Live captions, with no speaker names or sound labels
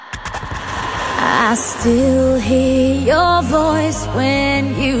I still hear your voice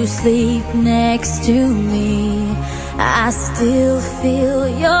when you sleep next to me. I still feel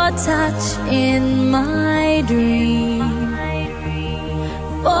your touch in my dream.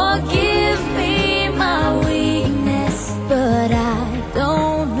 Forgive me my weakness, but I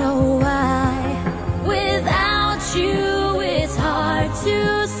don't know why. Without you, it's hard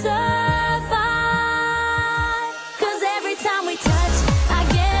to survive. 'Cause every time we touch, I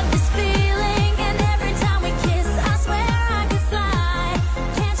get this feeling, and every time we kiss, I swear I could fly.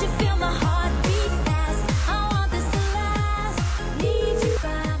 Can't you feel my heart beat fast? I want this to last. Need you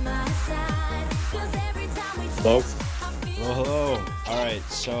by my side. 'Cause every time we touch, Hello? I feel Hello. All right,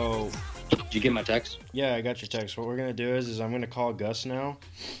 so Did you get my text? yeah, I got your text. What we're gonna do is I'm gonna call Gus now,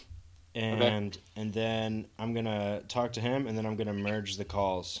 and then I'm gonna talk to him, and then I'm gonna merge the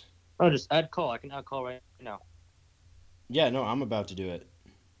calls. Oh, just add call. I can add call right now. Yeah, no, I'm about to do it.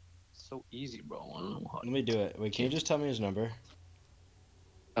 So easy, bro. I don't know how. Let me do it. Wait, can you just tell me his number?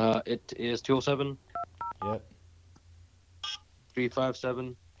 It is 207 Yep,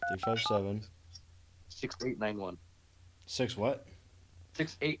 357 357 6891. 6 what?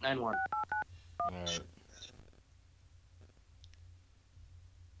 6891. All right.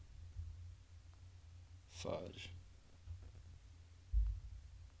 Fudge.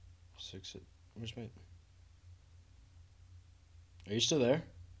 6. Where's my? Are you still there?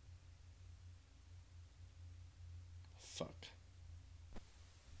 Fuck.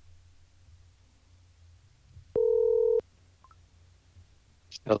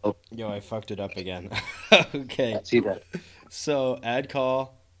 Hello. Yo, I fucked it up again. Okay. I see that. So add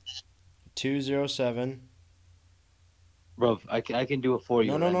call 207. Bro, I can do it for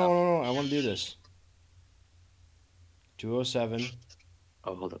you. No, right now. no. I want to do this. 207.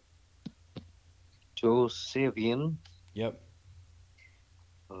 Oh, hold up. 207. Yep.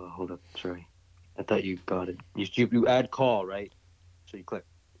 Hold up. Sorry. I thought you got it. You add call, right? So you click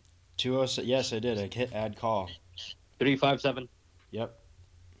 207. Yes, I did. I hit add call. 357 Yep.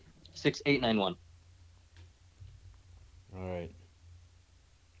 6891. All right.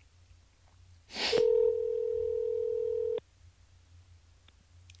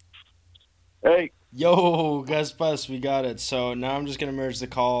 Hey, Yo, Gus Bus, we got it. So now I'm just gonna merge the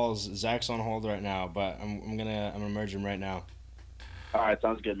calls. Zach's on hold right now, but I'm gonna merge him right now. all right,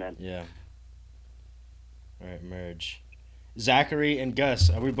 sounds good, man. Yeah. All right, merge. Zachary and Gus,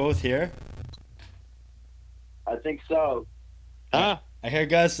 are we both here? I think so. Huh? I hear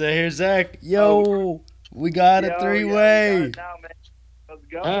Gus. I hear Zach. Yo, we got a three-way. we got it now, man. Let's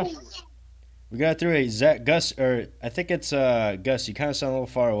go. Huh? We got a three-way. Zach, Gus, or I think it's Gus. You kind of sound a little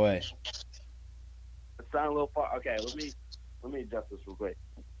far away. It sounded a little far. Okay, let me adjust this real quick.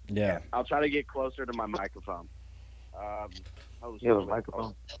 Yeah. I'll try to get closer to my microphone. You have a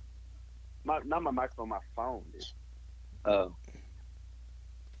microphone? Not my microphone, my phone, dude. Oh.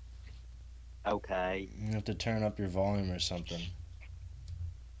 Okay. You have to turn up your volume or something.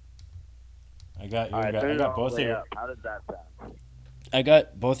 I got your, All right, I turn it got all both the of way your, up. How does that sound? I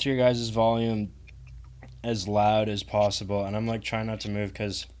got both your guys' volume as loud as possible, and I'm like trying not to move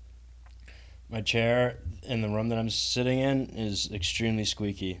because my chair in the room that I'm sitting in is extremely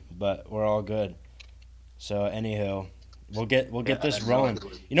squeaky, but we're all good. So anywho, we'll get this rolling.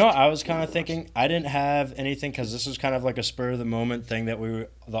 You know what I was kind of thinking? I didn't have anything because this was kind of like a spur of the moment thing that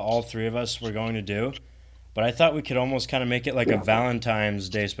all three of us were going to do. But I thought we could almost kind of make it like a Valentine's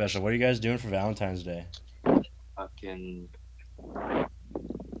Day special. What are you guys doing for Valentine's Day? Fucking.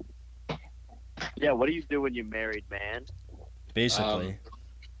 Yeah, what do you do when you're married, man? Basically.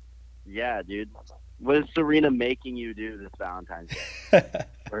 Yeah, dude. What is Serena making you do this Valentine's Day?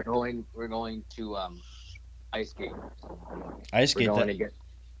 We're going to ice skate. Ice skate.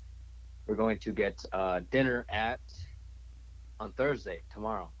 We're going to get dinner on Thursday,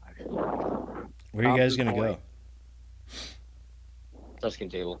 tomorrow, actually. Where are you guys gonna go? Tuscan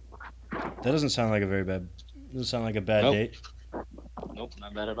table. That doesn't sound like a bad Nope. date. Nope,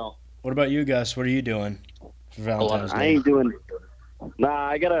 not bad at all. What about you, Gus? What are you doing for Valentine's I Day? ain't doing. Nah,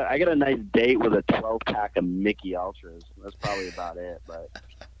 I got a nice date with a 12-pack of Mickey Ultras. That's probably about it. But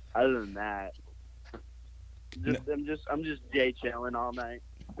other than that, I'm just day chilling all night.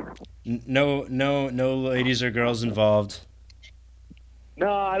 No ladies or girls involved.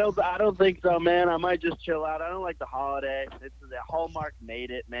 No, I don't think so, man. I might just chill out. I don't like the holiday. It's the Hallmark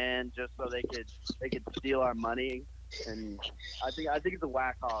made it, man, just so they could steal our money, and I think it's a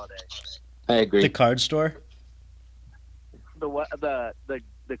whack holiday. I agree. The card store? The what? The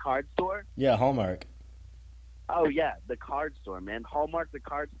card store? Yeah, Hallmark. Oh yeah, the card store, man. Hallmark, the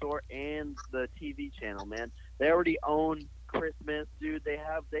card store, and the TV channel, man. They already own Christmas, dude. They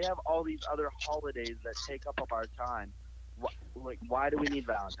have all these other holidays that take up of our time. Why do we need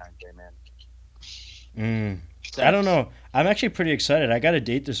Valentine's Day, man? I don't know. I'm actually pretty excited. I got a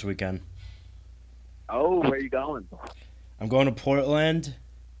date this weekend. Oh, where are you going? I'm going to Portland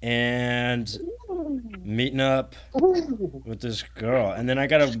and meeting up with this girl. And then I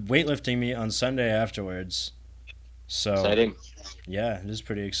got a weightlifting meet on Sunday afterwards. So, Exciting. yeah, it is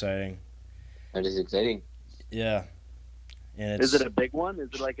pretty exciting. That is exciting. Yeah. And it's, Is it a big one? Is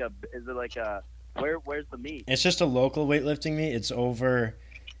it like a where's the meet? it's just a local weightlifting meet. It's over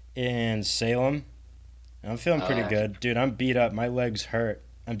in Salem. I'm feeling pretty good. Dude, I'm beat up. My legs hurt.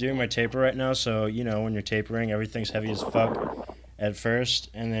 I'm doing my taper right now, so, you know, when you're tapering, everything's heavy as fuck at first,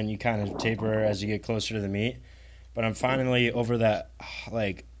 and then you kind of taper as you get closer to the meet. But I'm finally over that,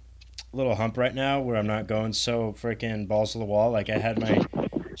 like, little hump right now where I'm not going so freaking balls to the wall. Like, I had my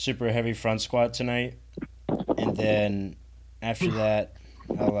super heavy front squat tonight, and then after that,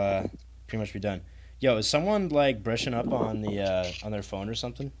 I'll pretty much be done. Yo, is someone, like, brushing up on the on their phone or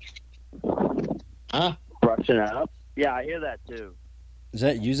something? Huh? Brushing up? Yeah, I hear that too. Is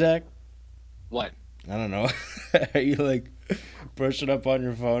that you, Zach? What? I don't know. Are you, like, brushing up on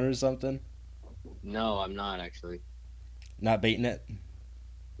your phone or something? No, I'm not actually. Not baiting it?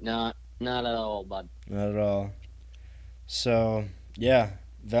 Not at all, bud. Not at all. So, yeah,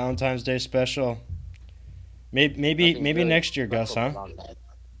 Valentine's Day special. Maybe Nothing really next year, Gus, special huh? about that.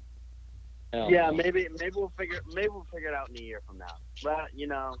 Hell Yeah, no. maybe we'll figure it out in a year from now. But you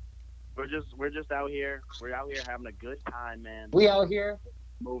know, we're just out here. We're out here having a good time, man. We out here.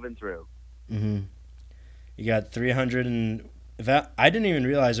 Moving through. Mm-hmm. You got 300 and... I didn't even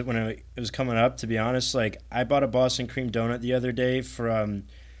realize it when it was coming up, to be honest. Like, I bought a Boston cream donut the other day from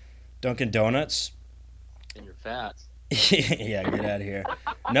Dunkin' Donuts. And you're fat. Yeah, get out of here.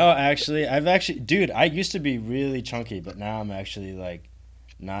 No, actually, dude, I used to be really chunky, but now I'm actually, like,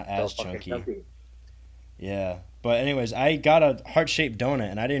 not as So fucking chunky. Yeah. But anyways, I got a heart-shaped donut,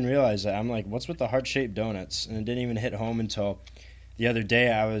 and I didn't realize that. I'm like, what's with the heart-shaped donuts? And it didn't even hit home until the other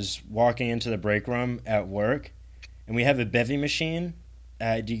day. I was walking into the break room at work, and we have a bevy machine.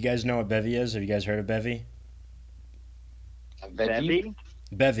 Do you guys know what bevy is? Have you guys heard of bevy? A veggie? Bevy?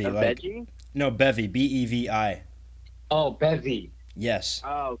 Bevy, A like... veggie? No, bevy, B-E-V-I. Oh, bevy. Yes.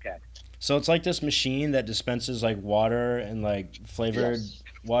 Oh, okay. So it's like this machine that dispenses, like, water and, like, flavored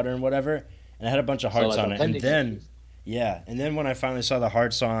water and whatever. And it had a bunch of hearts So, like, on it. a And vending then... machine. Yeah, and then when I finally saw the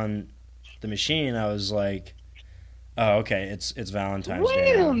hearts on the machine, I was like, "Oh, okay, it's Valentine's Day."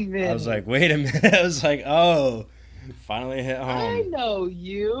 Wait a now. minute. I was like, "Wait a minute!" I was like, "Oh, finally hit I home." know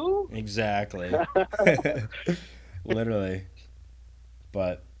you. Exactly, literally.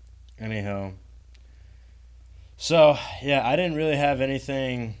 But anyhow, so yeah, I didn't really have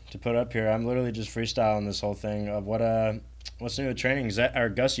anything to put up here. I'm literally just freestyling this whole thing of what's new with training.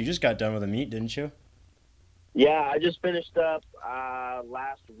 Gus, you just got done with a meet, didn't you? Yeah, I just finished up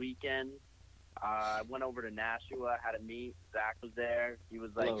last weekend. I went over to Nashua, had a meet. Zach was there. He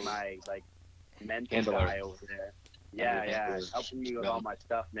was like Hello. my mentor Handler. guy over there. Yeah, yeah, Handler. helping me with Yeah. all my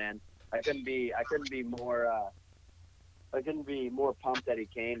stuff, man. I couldn't be more pumped that he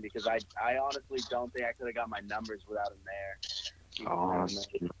came because I honestly don't think I could have got my numbers without him there. Oh,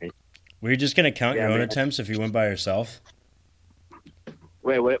 Were you just gonna count Yeah, your own man. attempts if you went by yourself?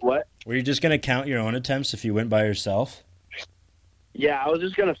 Wait, what? Were you just gonna count your own attempts if you went by yourself? Yeah, I was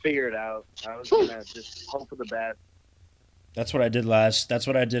just gonna figure it out. I was gonna just hope for the best. That's what I did That's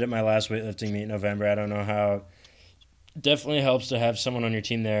what I did at my last weightlifting meet in November. I don't know how. Definitely helps to have someone on your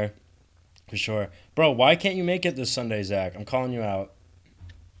team there, for sure. Bro, why can't you make it this Sunday, Zach? I'm calling you out.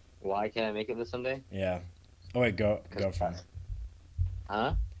 Why can't I make it this Sunday? Yeah. Oh wait, girlfriend.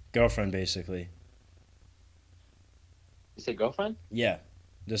 Huh? Girlfriend, basically. You say girlfriend? Yeah,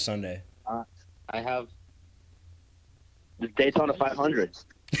 this Sunday. I have. It's Daytona 500.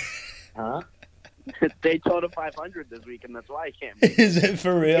 Huh? It's Daytona 500 this week, and that's why I can't make it. Is it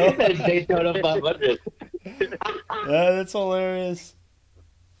for real? Daytona 500. That's hilarious.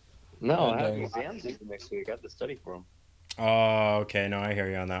 No, I have Okay. exams due next week. I have to study for them. Oh, okay. No, I hear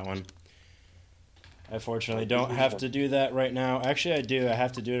you on that one. I fortunately don't have to do that right now. Actually, I do. I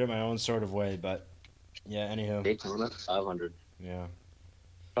have to do it in my own sort of way, but yeah, anyhow. Daytona 500. Yeah.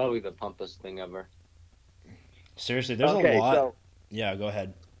 Probably the pumpest thing ever. Seriously, there's Okay, a lot. so Yeah, go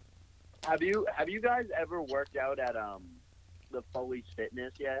ahead. have you guys ever worked out at the Foley's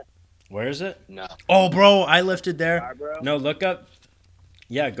Fitness yet? Where is it? No. Oh, bro, I lifted there. Scarborough? No, look up.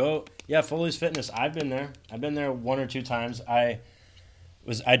 Yeah, go. Yeah, Foley's Fitness. I've been there. I've been there 1 or 2 times. I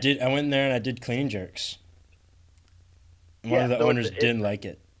went in there and I did clean jerks. And one Yeah, of the so owners it's- didn't like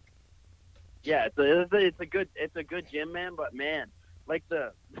it. Yeah, it's a good gym, man. But man, like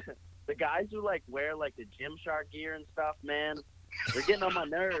the the guys who like wear like the Gymshark gear and stuff, man, they're getting on my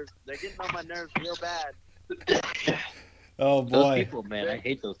nerves. They're getting on my nerves real bad. Oh Those boy, people, man, I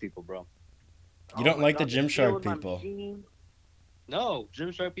hate those people, bro. you don't my like the God, they're Gymshark stealing my people. machine. No,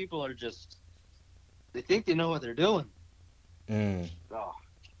 Gymshark people are just. They think they know what they're doing. Mm. Oh,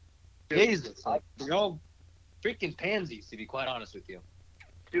 Jesus, like, they're all freaking pansies, to be quite honest with you.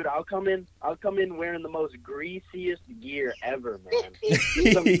 dude, I'll come in wearing the most greasiest gear ever, man.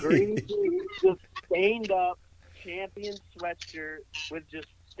 Just some greasy, just stained up champion sweatshirt with just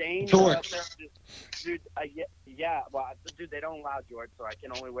stained Jorts. up. Dude, yeah, well, dude, they don't allow jorts, so I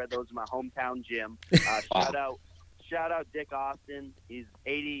can only wear those in my hometown gym. Shout out Dick Austin. He's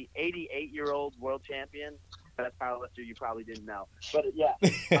 88-year-old world champion. Best powerlifter you probably didn't know. But yeah,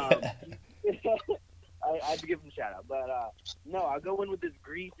 I'd give him a shout out. But no, I'll go in with this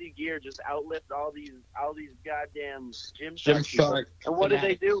greasy gear, just outlift all these goddamn Gymshark people. Gymshark. And what do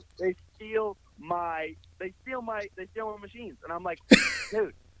they fanatics. do? They steal my machines. And I'm like,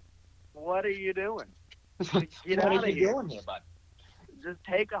 dude, what are you doing? Get What out are of you here. doing here, bud? Just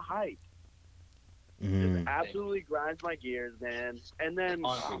take a hike. Mm. Absolutely grinds my gears, man. And then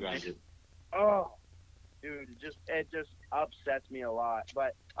Honestly, grinded. oh, dude, it just upsets me a lot.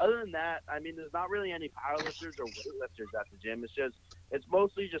 But other than that, I mean, there's not really any powerlifters or weightlifters at the gym. It's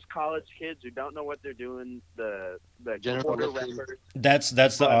mostly just college kids who don't know what they're doing. The General quarter lifting. reppers. That's the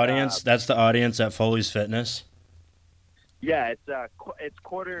But, audience. That's the audience at Foley's Fitness. Yeah, it's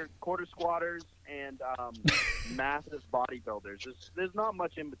quarter squatters and massive bodybuilders. There's not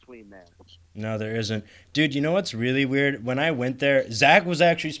much in between there. No, there isn't. Dude, you know what's really weird? When I went there, Zach was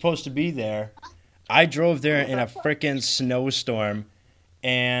actually supposed to be there. I drove there in a freaking snowstorm,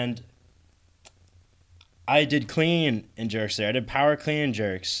 and I did clean and jerks there. I did power clean and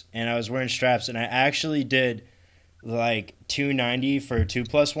jerks, and I was wearing straps, and I actually did like 290 for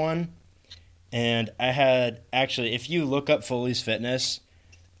 2+1. And I had actually, if you look up Foley's Fitness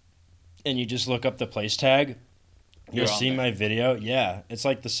and you just look up the place tag, you'll You're on see there. my video. Yeah, it's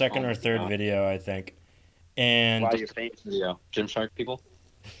like the second Oh or my third God. video, I think. And While you're famous. Yeah, Gymshark people.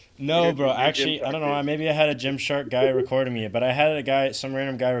 no, You're- bro. you're Actually, Gymshark I don't know. dude. Maybe I had a Gymshark guy recording me, but I had some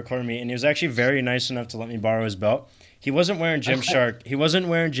random guy recording me, and he was actually very nice enough to let me borrow his belt. He wasn't wearing Gymshark. He wasn't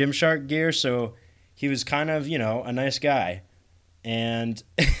wearing Gymshark gear, so he was kind of, a nice guy. And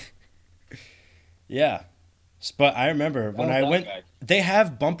yeah, but I remember when I went. They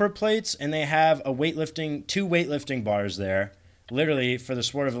have bumper plates and they have two weightlifting bars there, literally for the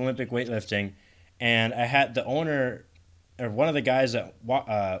sport of Olympic weightlifting. And I had the owner, or one of the guys that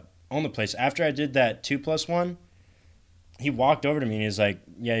owned the place, after I did that 2+1, he walked over to me and he's like,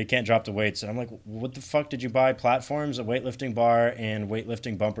 "Yeah, you can't drop the weights." And I'm like, "What the fuck did you buy platforms, a weightlifting bar, and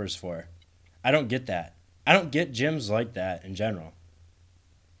weightlifting bumpers for?" I don't get that. I don't get gyms like that in general.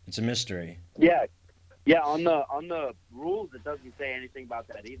 It's a mystery. Yeah. On the rules, it doesn't say anything about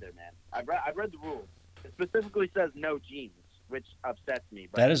that either, man. I've read the rules. It specifically says no jeans, which upsets me.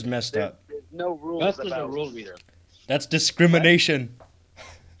 But That is messed up. there's no rules Gus is about a rule reader. That's discrimination.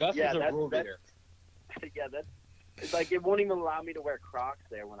 Gus Yeah, is a that's- rule that's- reader. Yeah, it's like it won't even allow me to wear Crocs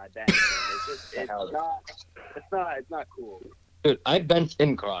there when I bench. Man. It's not cool. Dude, I bench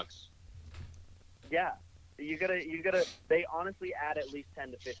in Crocs. Yeah. You gotta. They honestly add at least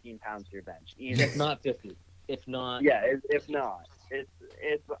 10 to 15 pounds to your bench. Easy. If not 50. If not. Yeah, if not, it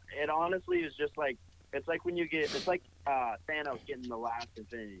honestly is just like it's like when you get it's like Thanos getting the last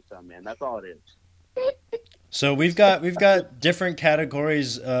Infinity Stone, man. That's all it is. So we've got different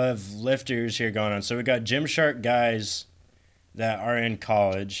categories of lifters here going on. So we got Gymshark guys that are in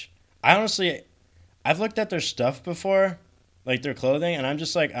college. I've looked at their stuff before, like their clothing, and I'm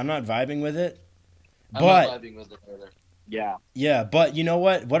just like, I'm not vibing with it. I'm But not vibing with it either. Yeah. yeah, but you know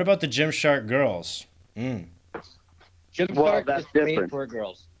what? What about the Gymshark girls? Gymshark Well, that's is made different. for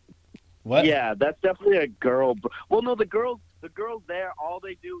girls. What? Yeah, that's definitely a girl. Well, no, the girls there, all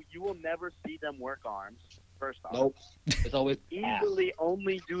they do, you will never see them work arms. First off, Nope. It's always ass. easily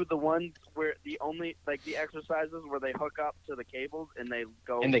only do the ones where the exercises where they hook up to the cables and they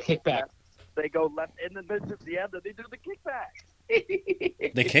go And they kick back. They go left, and then they do the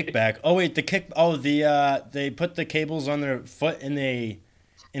kickback. The kickback. Oh wait, the kick. Oh, they put the cables on their foot and they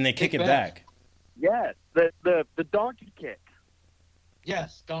kick it back. Yes, the donkey kick.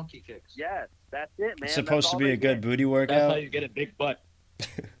 Yes, donkey kicks. Yes, that's it, man. It's supposed That's to all be they a good get. booty That's how workout. you get a big butt.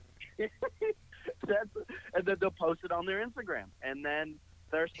 And then they'll post it on their Instagram, and then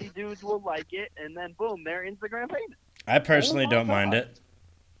thirsty dudes will like it, and then boom, they're Instagram famous. I personally Oh my don't mind God. it.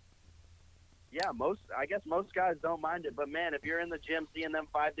 Yeah, I guess most guys don't mind it, but man, if you're in the gym seeing them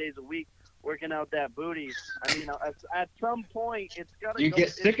 5 days a week working out that booty. I mean, at some point, it's gotta. You go, get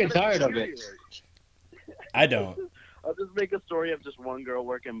it's sick and gonna tired of it. deteriorate. I don't. I'll just make a story of just one girl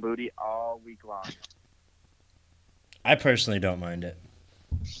working booty all week long. I personally don't mind it.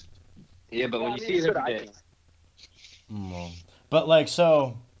 Yeah, but when Well, you I see mean, it it's every good day, Mm. But like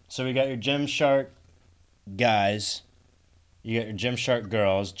so we got your Gymshark guys, you got your Gymshark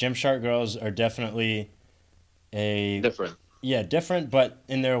girls. Gymshark girls are definitely different. different, but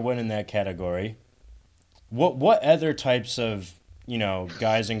in there winning that category. What other types of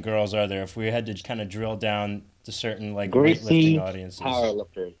guys and girls are there if we had to kind of drill down to certain like Greasy weightlifting audiences?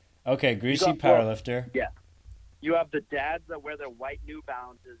 powerlifter. Okay, greasy You got- well, powerlifter. You have the dads that wear their white New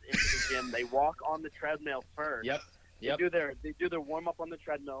Balances into the gym. They walk on the treadmill first. Yep. They do their warm up on the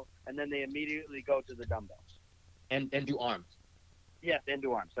treadmill, and then they immediately go to the dumbbells. And do arms. Yes, and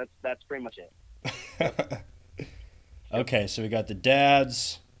do arms. That's pretty much it. Okay, so we got the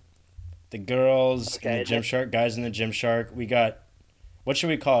dads, the girls, Okay, and the Gymshark guys in the Gymshark. We got, what should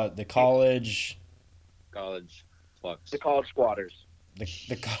we call it? The college, College fucks. The college squatters.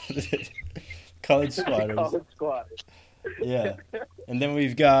 the college squatters. College squatters. Yeah, and then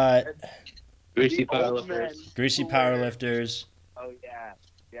we've got Greasy The old men powerlifters. greasy who wear- powerlifters. Oh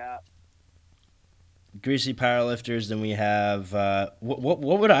yeah. Greasy powerlifters. Then we have what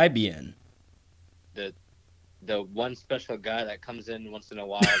would I be in? The one special guy that comes in once in a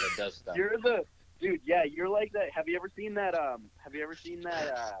while that does stuff. You're the dude. Yeah, you're like that. Have you ever seen that?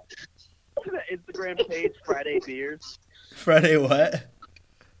 That Instagram page, Friday Beers? Friday what?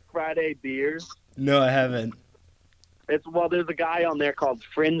 Friday Beers. No, I haven't. There's a guy on there called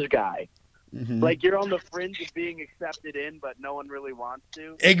Fringe Guy. Mhm. Like you're on the fringe of being accepted in, but no one really wants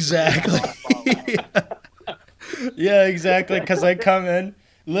to. Exactly. Yeah, exactly. Because I come in,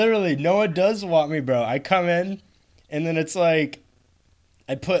 literally, no one does want me, bro. I come in, and then it's like,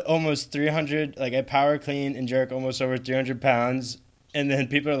 I put almost 300, like I power clean and jerk almost over 300 pounds, and then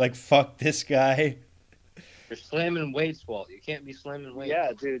people are like, fuck this guy. You're slamming weights, Walt. You can't be slamming weights.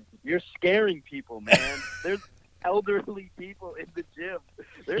 Yeah, dude, you're scaring people, man. There's elderly people in the gym.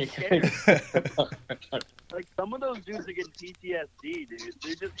 They're scared. Like some of those dudes are getting PTSD, dude.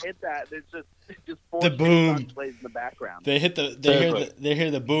 They just hit that. There's just four The boom. guns plays in the background. They hear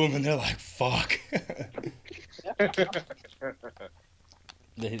the boom, and they're like, fuck.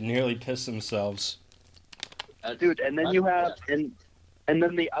 They nearly piss themselves. Dude, and then you have and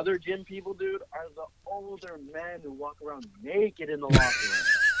then the other gym people, dude, are the older men who walk around naked in the locker room.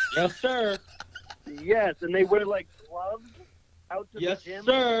 Yes, sir. Yes, and they wear like gloves out to Yes, the gym.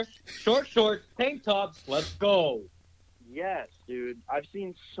 sir. Short, tank tops. Let's go. Yes, dude. I've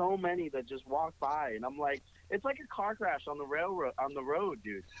seen so many that just walk by, and I'm like, it's like a car crash on the road,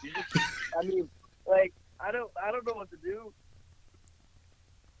 dude. You just, I mean, like, I don't know what to do.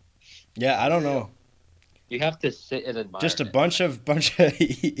 Yeah, I don't know. You have to sit and admire. Just a it. bunch of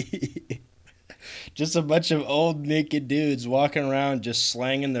just a bunch of old naked dudes walking around just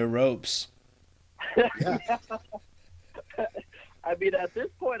slanging their ropes. I mean, at this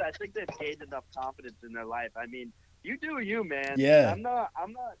point, I think they've gained enough confidence in their life. I mean, you do you, man. Yeah. I'm not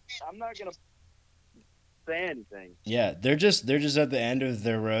gonna say anything. Yeah, they're just at the end of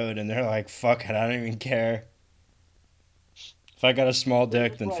their road and they're like, fuck it, I don't even care. If I got a small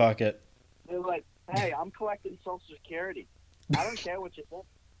dick, then fuck it. They're like, hey, I'm collecting Social Security. I don't care what you think.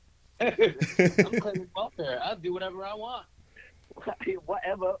 I'm claiming welfare. I'll do whatever I want.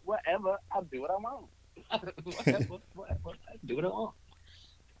 whatever, I'll do what I want. whatever, I'll do what I want.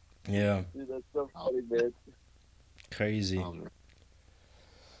 Yeah, Dude, that's so funny, man. crazy. And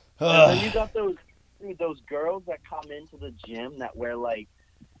then you got those girls that come into the gym that wear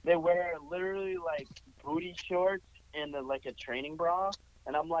they wear literally like booty shorts and like a training bra,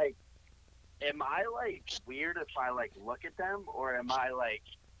 and I'm like, am I like weird if I like look at them, or am I like,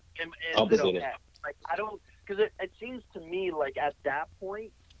 is it Opposite okay? it. Like I don't, because it seems to me like at that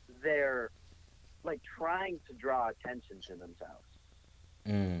point they're like trying to draw attention to themselves.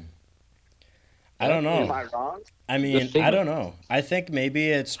 Mm. I don't Am know. I wrong? I mean, stigma. I don't know. I think maybe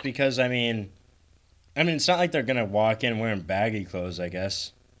it's because, I mean, it's not like they're going to walk in wearing baggy clothes, I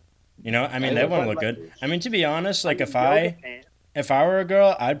guess. You know, I mean, they want to look good. I mean, to be honest, like if I were a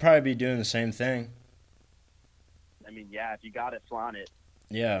girl, I'd probably be doing the same thing. I mean, yeah, if you got it, flaunt it.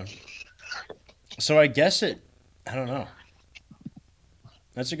 Yeah. So I guess I don't know.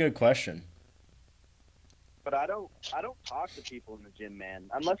 That's a good question. But I don't talk to people in the gym, man.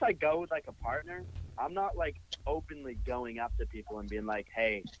 Unless I go with like a partner, I'm not like openly going up to people and being like,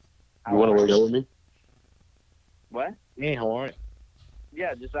 "Hey, You want to work out with me? What? Hey, how are you?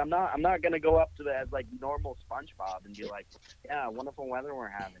 Yeah, just I'm not gonna go up to the as like normal SpongeBob and be like, yeah, wonderful weather we're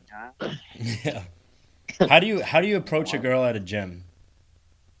having, huh? Yeah. How do you approach a girl at a gym?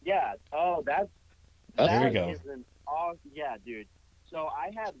 Yeah. Oh, There that we go. is an awesome. Yeah, dude. So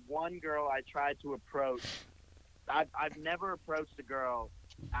I had one girl I tried to approach. I've never approached a girl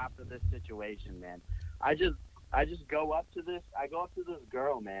after this situation, man. I just go up to this. I go up to this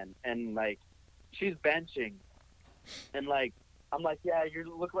girl, man, and like she's benching, and like I'm like, yeah,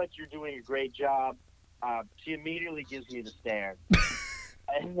 you look like you're doing a great job. She immediately gives me the stare.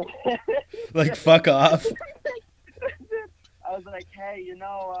 And Like, fuck off. I was like, hey,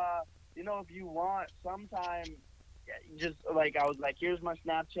 if you want, sometime, just like I was like, here's my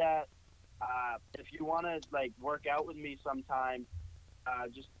Snapchat. If you want to like work out with me sometime,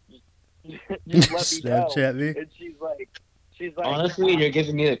 just let me know. Snapchat me. And she's like, Honestly, you're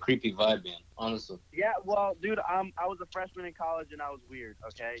giving me a creepy vibe, man. Honestly. yeah, well, dude, I was a freshman in college and I was weird.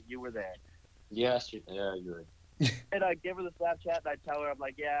 Okay, you were there. Yes, yeah, you're right. And I give her the Snapchat and I tell her, I'm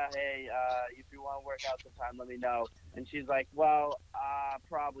like, yeah, hey, if you want to work out sometime, let me know. And she's like, well,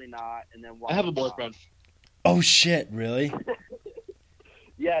 probably not. And then I have a walks off. boyfriend. Oh shit, really?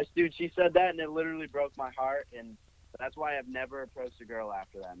 Yes, dude, she said that and it literally broke my heart. And that's why I've never approached a girl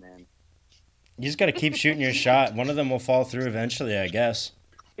after that, man. You just gotta keep shooting your shot. One of them will fall through eventually, I guess.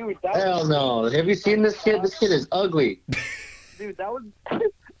 Dude, that Hell was, no. Have you seen this kid? This kid is ugly. dude, that was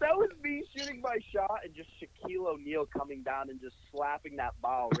that was me shooting my shot and just Shaquille O'Neal coming down and just slapping that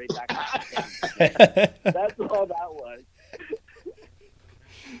ball right back at the face. That's all that was.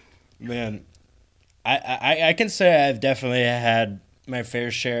 Man, I can say I've definitely had my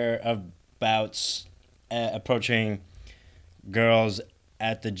fair share of bouts approaching girls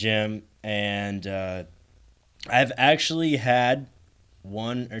at the gym, and I've actually had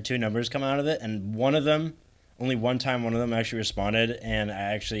one or two numbers come out of it, and only one time one of them actually responded, and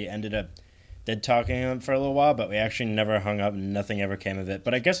I actually ended up dead talking to him for a little while, but we actually never hung up and nothing ever came of it.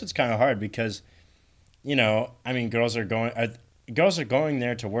 But I guess it's kind of hard because, I mean, girls are going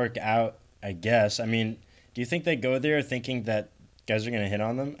there to work out, I guess. I mean, do you think they go there thinking that guys are going to hit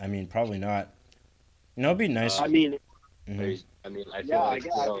on them? I mean, probably not. It'd be nice. I mean, Mhm. I mean, I feel Yeah, like I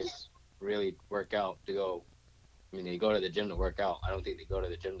guess. girls really work out to go. I mean, they go to the gym to work out. I don't think they go to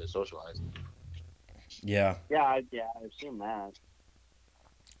the gym to socialize. Yeah, I've seen that.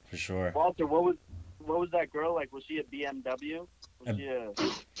 for sure. Walter, what was that girl like? Was she a BMW? Was she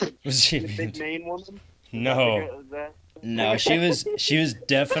a Was she? big main woman? No. Was that? No, she was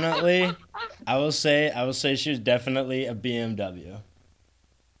definitely. I will say she was definitely a BMW.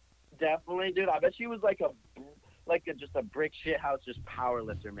 Definitely, dude. I bet she was like just a brick shit house, just power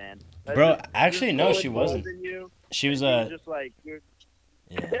lifter, man. Bro, Just actually, no, she pulling wasn't. balls in you, She was and a just like you're,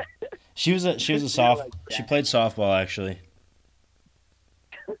 yeah. She was a You're soft. like She that. played softball actually.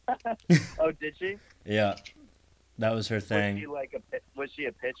 Oh, did she? Yeah, that was her thing. Was she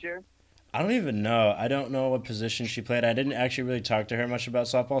a pitcher? I don't even know. I don't know what position she played. I didn't actually really talk to her much about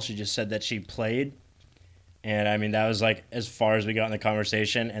softball. She just said that she played. And I mean, that was like as far as we got in the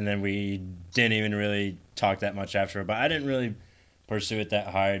conversation. And then we didn't even really talk that much after. But I didn't really pursue it that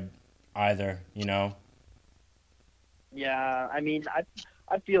hard either, Yeah, I mean,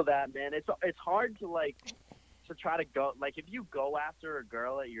 I feel that, man. It's hard to try to go, like, if you go after a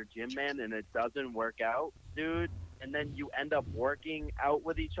girl at your gym, man, and it doesn't work out, dude, and then you end up working out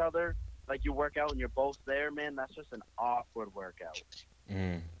with each other, like you work out and you're both there, man, that's just an awkward workout.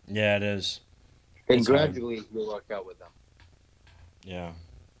 Mm. Yeah, it is. And It's hard. gradually you'll work out with them. Yeah.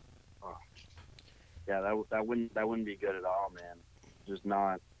 Yeah, that wouldn't be good at all, man. Just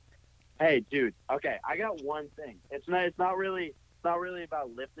not. Hey, dude. Okay, I got one thing. It's not really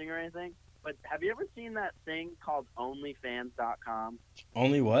about lifting or anything. But have you ever seen that thing called OnlyFans.com?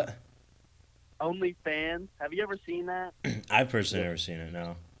 Only what? OnlyFans. Have you ever seen that? I've personally never seen it,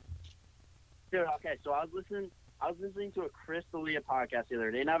 no. Dude, okay, so I was listening to a Chris D'Elia podcast the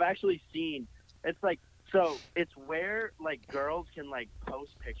other day, and I've actually seen. It's where like girls can like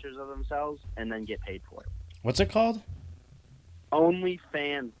post pictures of themselves and then get paid for it. What's it called?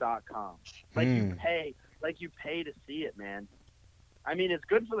 OnlyFans.com. Like Hmm. you pay to see it, man. I mean, it's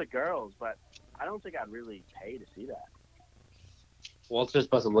good for the girls, but I don't think I'd really pay to see that. Walter's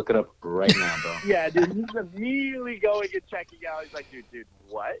supposed to look it up right now, bro. Yeah, dude, he's immediately going and checking out. He's like, dude,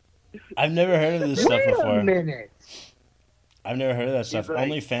 what? I've never heard of this stuff before. minute. I've never heard of that stuff. like-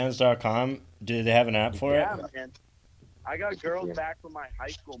 Onlyfans.com. Do they have an app for Yeah, it? man. I got girls back from my high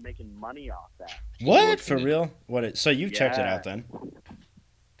school making money off that. What? For real? So you've checked it Yeah. out then?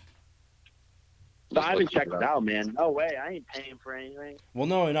 But I haven't checked it out, man. No way. I ain't paying for anything. Well,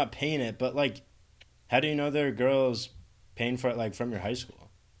 no, you're not paying it, but like, how do you know there are girls paying for it like from your high school?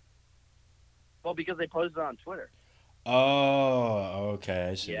 Well, because they posted it on Twitter. Oh, okay,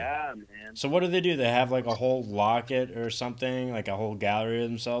 I see. Yeah, man. So what do? They have like a whole locket or something, like a whole gallery of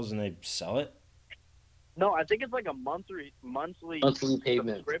themselves, and they sell it? No, I think it's like a monthly Monthly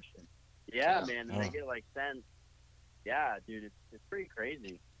payment. subscription. Yeah, Yeah. man, and they Oh. get like sent. Yeah, dude, it's pretty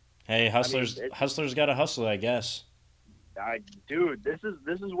crazy. Hey, hustlers, it- hustlers got to hustle, I guess. Dude, this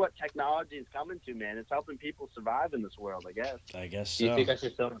is what technology is coming to, man. It's helping people survive in this world, I guess. I guess Do you so. think I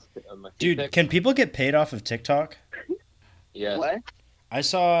should sell my Dude, feedback? can people get paid off of TikTok? Yes. What? I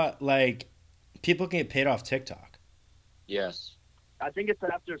saw like people can get paid off TikTok. Yes. I think it's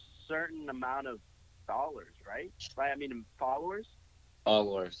after a certain amount of dollars, right? I mean, followers.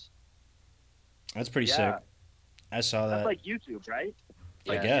 Followers. That's pretty Yeah. sick. I saw that. That's like YouTube, right?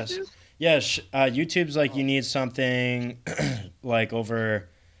 I Yeah. guess. YouTube? Yeah, YouTube's like you need something like over.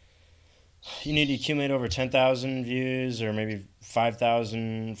 You need to accumulate over 10,000 views or maybe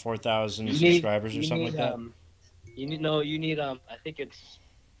 5,000, 4,000 subscribers or something like that. You need I think it's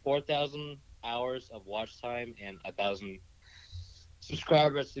 4,000 hours of watch time and 1,000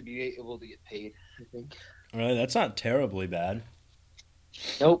 subscribers to be able to get paid. I think. Really, that's not terribly bad.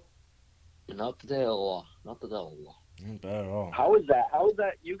 Nope. Not the devil. Not the devil. Not bad at all. How is that? How is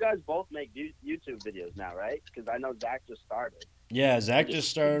that? You guys both make YouTube videos now, right? Because I know Zach just started. Yeah, Zach just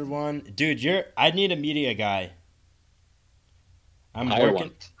started one. Dude, I need a media guy. I'm Hire working.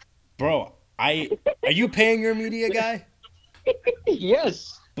 one. Bro, are you paying your media guy?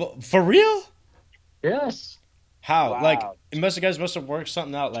 Yes. For real? Yes. How? Wow. Like, you guys must have worked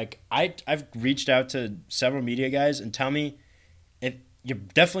something out. Like, I've reached out to several media guys and tell me if you're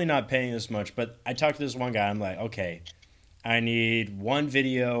definitely not paying this much. But I talked to this one guy. I'm like, okay, I need one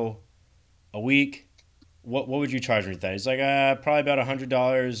video a week. What would you charge me for that? He's like, probably about $100,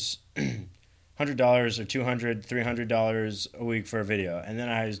 $100 or $200, $300 a week for a video. And then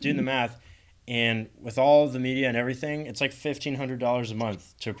I was doing the math, and with all of the media and everything, it's like $1,500 a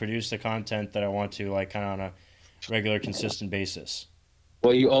month to produce the content that I want to, like, kind of on a regular, consistent basis.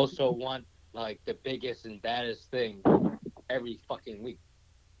 Well, you also want like the biggest and baddest thing every fucking week.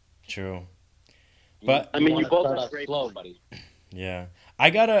 True. You- But- I mean, you wanna both start have out great slow, points. buddy. Yeah.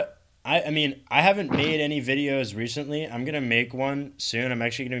 I mean, I haven't made any videos recently. I'm going to make one soon. I'm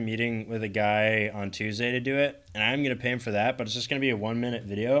actually going to be meeting with a guy on Tuesday to do it, and I'm going to pay him for that, but it's just going to be a 1-minute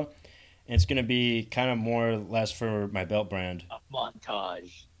video. And it's going to be kind of more or less for my belt brand. A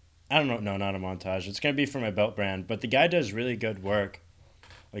montage. I don't know. No, not a montage. It's going to be for my belt brand, but the guy does really good work.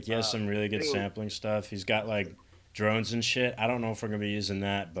 Like, he has some really good dude. sampling stuff. He's got, like, drones and shit. I don't know if we're going to be using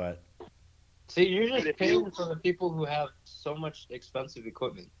that, but See, you're But just if paying you- for the people who have so much expensive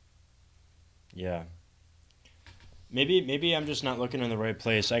equipment. yeah. Maybe I'm just not looking in the right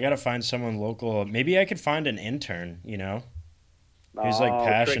place. I got to find someone local. Maybe I could find an intern, you know? Who's, like, Oh,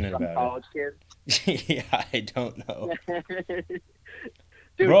 passionate trick some about college Yeah, I don't know. kids.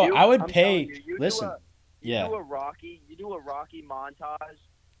 Dude, Bro, I would I'm pay- telling you, listen, you Yeah. do a Rocky montage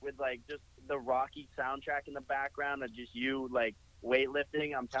with like just the Rocky soundtrack in the background and just you like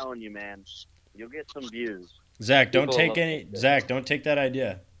weightlifting. I'm telling you, man, you'll get some views. Zach, don't People take love any. that. Zach, don't take that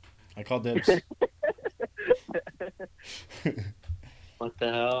idea. I call dibs. What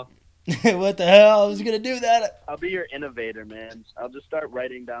the hell? What the hell? I was gonna do that. I'll be your innovator, man. I'll just start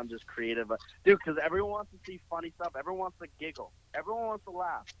writing down just creative, dude. Because everyone wants to see funny stuff. Everyone wants to giggle. Everyone wants to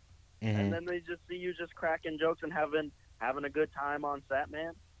laugh. Mhm. And then they just see you just cracking jokes and having a good time on set,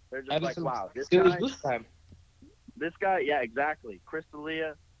 man. They're just Having like, some wow, this It was guy, this time. yeah, exactly. Chris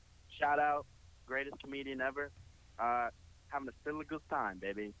D'Elia, shout out, greatest comedian ever. Having a still a good time,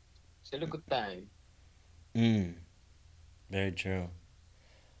 baby. Still a good time. Mm. Very true.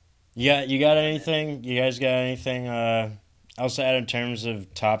 You got anything? You guys got anything else to add in terms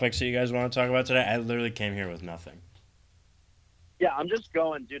of topics that you guys want to talk about today? I literally came here with nothing. Yeah, I'm just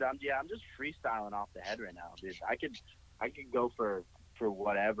going, dude. I'm just freestyling off the head right now, dude. I could go for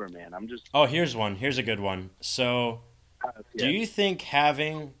whatever, man. I'm just. Oh, here's one. Here's a good one. So, do you think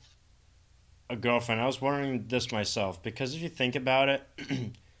having a girlfriend? I was wondering this myself because if you think about it,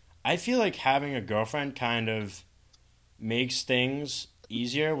 I feel like having a girlfriend kind of makes things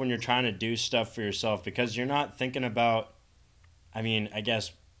easier when you're trying to do stuff for yourself because you're not thinking about. I mean, I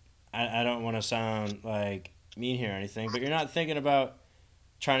guess I don't want to sound like mean here or anything, but you're not thinking about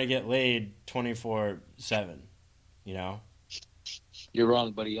trying to get laid 24/7. You know. You're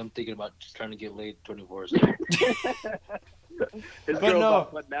wrong, buddy. I'm thinking about just trying to get laid 24/7. His But girl's no. all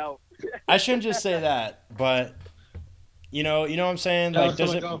putting out. I shouldn't just say that, but you know what I'm saying? Tell Like, us to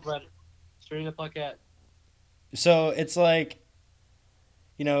does my it? girlfriend. Straight the fuck at. So it's like,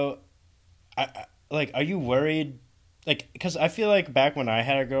 you know, like, are you worried like, because I feel like back when I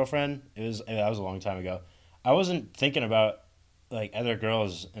had a girlfriend, that was a long time ago. I wasn't thinking about like other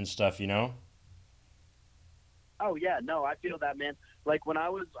girls and stuff, you know. Oh yeah, no, I feel that, man. Like when I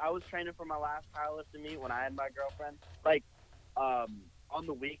was training for my last powerlifting meet when I had my girlfriend. Like, on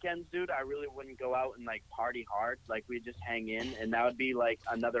the weekends, dude, I really wouldn't go out and like party hard. Like we'd just hang in, and that would be like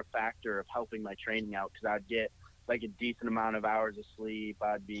another factor of helping my training out because I'd get like a decent amount of hours of sleep.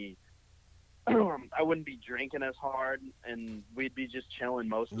 I'd be I wouldn't be drinking as hard, and we'd be just chilling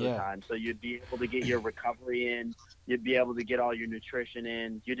most of the Yeah. time. So you'd be able to get your recovery in. You'd be able to get all your nutrition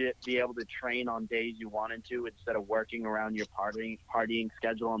in. You'd be able to train on days you wanted to instead of working around your partying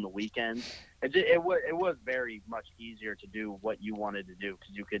schedule on the weekends. It was very much easier to do what you wanted to do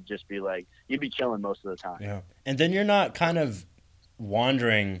because you could just be like, you'd be chilling most of the time. Yeah. And then you're not kind of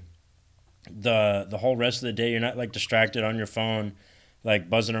wandering the whole rest of the day. You're not like distracted on your phone, like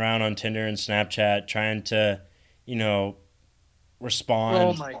buzzing around on Tinder and Snapchat, trying to, you know, respond.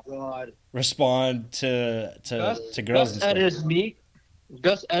 Oh my god. Respond to girls and Gus at stuff. his meet.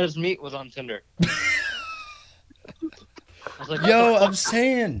 Gus at his meet was on Tinder. I was like, Yo, I'm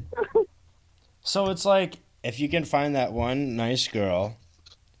saying. So it's like if you can find that one nice girl,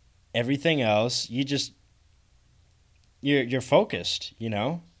 everything else you're focused, you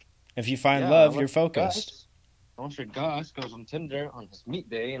know? If you find Yeah, love, look, you're focused. Gus goes on Tinder on his meet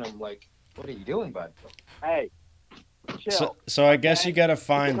day, and I'm like, what are you doing, bud? Hey, chill. So I guess you gotta You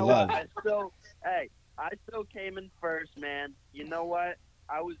find know love. what? I still came in first, man. You know what?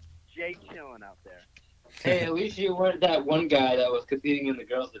 I was Jay chilling out there. Hey, at least you weren't that one guy that was competing in the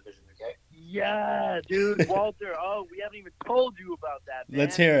girls division, okay? Yeah, dude, Walter. Oh, we haven't even told you about that, man.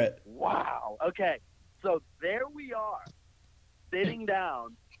 Let's hear it. Wow. Okay, so there we are, sitting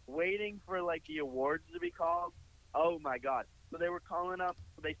down, waiting for like the awards to be called. Oh my God! So they were calling up.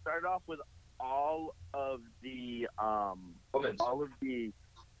 They started off with all of the Women's.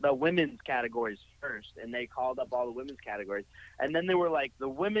 the women's categories first, and they called up all the women's categories, and then they were like the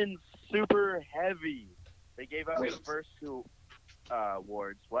women's super heavy. They gave out the first two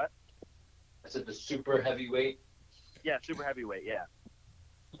awards. What? I said the super heavyweight. Yeah, super heavyweight. Yeah,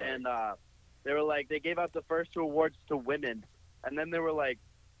 and they were like they gave out the first two awards to women, and then they were like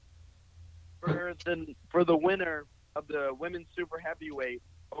for the winner of the women's super heavyweight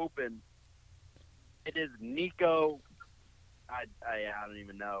open, it is Nico. I don't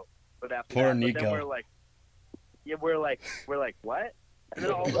even know. But after Poor that, but Nico. then we're like what? And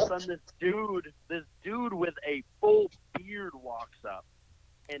then all of a sudden this dude with a full beard walks up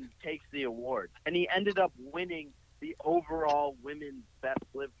and takes the award, and he ended up winning the overall women's best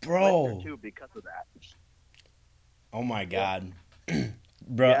Bro. lifter too because of that. Oh my God.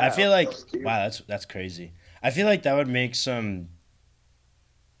 Bro, Yeah, I feel like dude. wow, that's crazy. I feel like that would make some,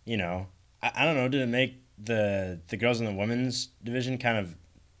 you know, I don't know, did it make the girls in the women's division kind of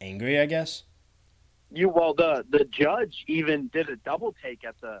angry, I guess? The judge even did a double take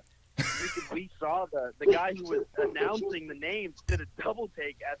at the. We saw the guy who was announcing the names did a double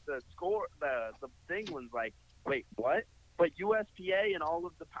take at the score. The thing was like, wait, what? But USPA and all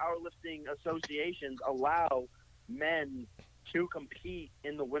of the powerlifting associations allow men to compete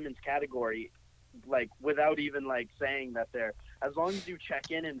in the women's category, like without even like saying that they're. As long as you check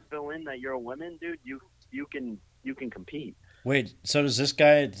in and fill in that you're a woman, dude, you can compete. Wait, so does this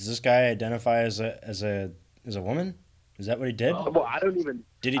guy identify as a woman? Is that what he did? Well, I don't even.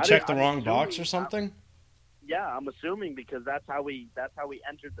 Did he I check don't- the I'm wrong box or assuming- something? Yeah, I'm assuming because that's how we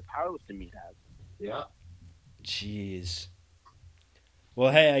entered the powerlifting meet as. Yeah. Jeez.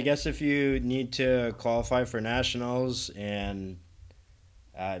 Well, hey, I guess if you need to qualify for nationals and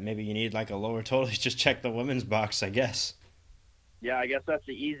maybe you need like a lower total, you just check the women's box, I guess. Yeah, I guess that's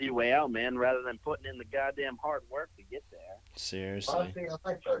the easy way out, man, rather than putting in the goddamn hard work to get there. Seriously. Honestly, I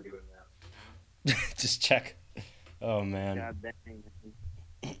might start doing that. Just check. Oh, man. God dang.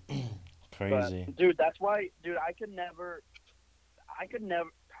 Crazy. But, dude, that's why, dude, I could never,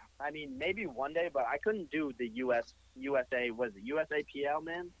 I mean, maybe one day, but I couldn't do the USA, what is it, USAPL,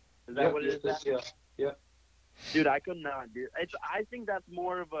 man? Is that what it is? Yeah. Dude, I could not do it. I think that's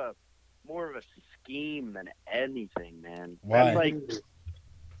more of a scheme than anything, man. Why? That's like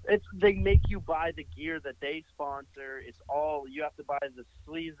they make you buy the gear that they sponsor. It's all you have to buy the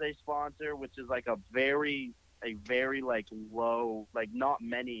sleeves they sponsor, which is like a very like low, like not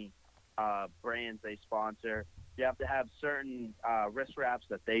many brands they sponsor. You have to have certain wrist wraps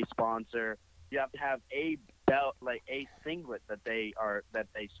that they sponsor. You have to have a belt, like a singlet that they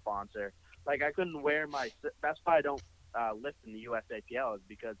sponsor. Like I couldn't wear that's why I don't lift in the USAPL is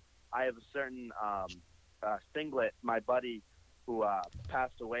because I have a certain singlet. My buddy who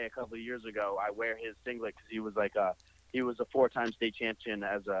passed away a couple of years ago, I wear his singlet because he was like he was a 4-time state champion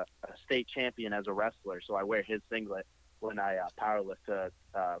as a state champion as a wrestler. So I wear his singlet when I powerlift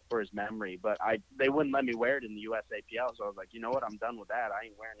for his memory. But they wouldn't let me wear it in the USAPL, so I was like, you know what, I'm done with that. I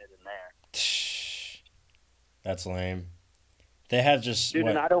ain't wearing it in there. That's lame. They have just Dude,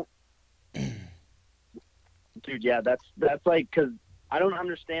 what? and I don't. Dude, yeah, that's like because I don't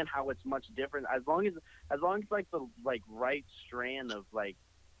understand how it's much different. As long as like the like right strand of like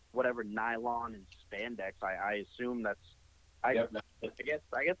whatever nylon and spandex, I assume that's. I guess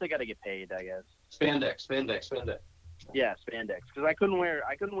they got to get paid. I guess. Spandex. Yeah, spandex. Because I couldn't wear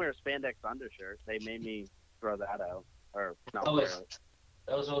a spandex undershirt. They made me throw that out or not wear it.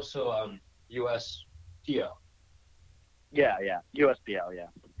 That was also USPL. Yeah, USPL, yeah.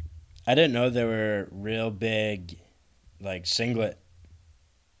 I didn't know there were real big, like singlet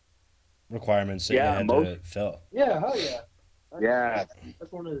requirements that you had to fill. Yeah, hell yeah. Yeah.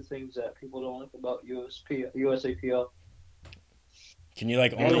 That's one of the things that people don't like about USAPL. Can you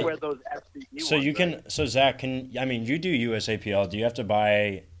like You only? wear those FCE So ones, you can. right? So Zach, you do USAPL? Do you have to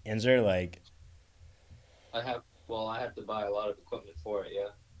buy Inzer like? I have to buy a lot of equipment for it. Yeah.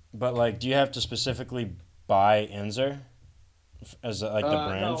 But like, do you have to specifically buy Inzer as like the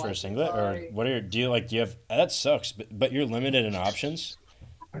brand no, for I a singlet, or buy- what are your? Do you have? That sucks. But you're limited in options.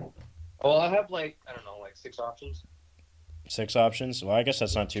 Well, I have like 6 options. 6 options. Well, I guess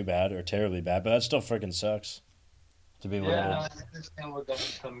that's not too bad or terribly bad, but that still freaking sucks. To be limited. Yeah, no, I understand where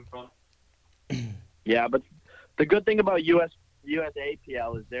that's coming from. Yeah, but the good thing about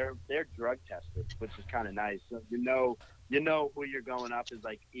USAPL is they're drug tested, which is kind of nice. So you know who you're going up is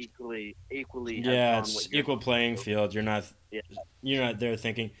like equally. Yeah, it's equal playing field. You're not there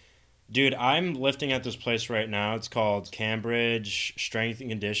thinking, dude, I'm lifting at this place right now. It's called Cambridge Strength and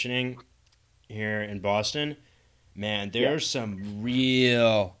Conditioning here in Boston. Man, there's some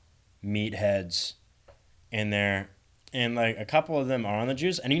real meatheads in there. And like a couple of them are on the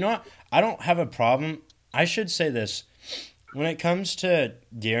juice. And you know what? I don't have a problem. I should say this. When it comes to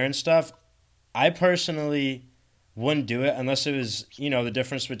gear and stuff, I personally wouldn't do it unless it was, the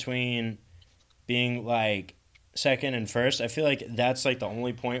difference between being like second and first. I feel like that's like the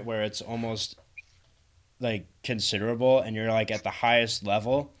only point where it's almost like considerable and you're like at the highest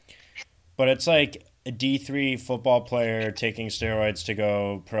level. But it's like a D3 football player taking steroids to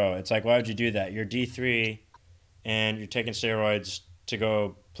go pro. It's like, why would you do that? You're D3 and you're taking steroids to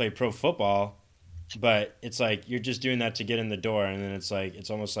go play pro football, but it's like you're just doing that to get in the door, and then it's like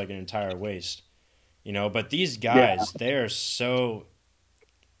it's almost like an entire waste, But these guys, they are so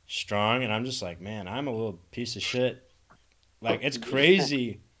strong, and I'm just like, man, I'm a little piece of shit. Like, it's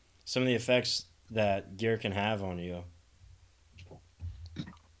crazy some of the effects that gear can have on you.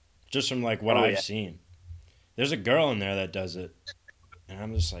 Just from like what I've seen. There's a girl in there that does it, and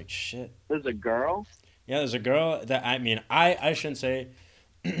I'm just like, shit. There's a girl? Yeah, there's a girl that, I shouldn't say,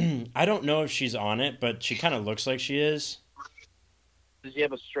 I don't know if she's on it, but she kind of looks like she is. Does she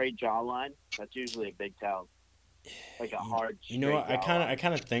have a straight jawline? That's usually a big tell. Like a hard. You know what? I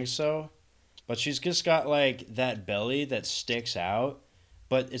kind of think so, but she's just got like that belly that sticks out,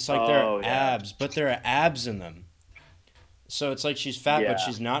 but it's like there are abs, but there are abs in them. So it's like she's fat, but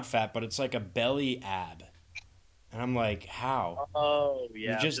she's not fat, but it's like a belly ab. And I'm like, how? Oh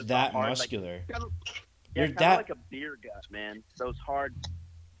yeah. You're just that hard, muscular. Like, you're that like a beer gut, man. Those hard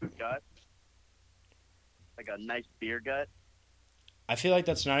guts, like a nice beer gut. I feel like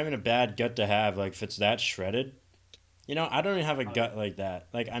that's not even a bad gut to have. Like if it's that shredded, I don't even have a gut like that.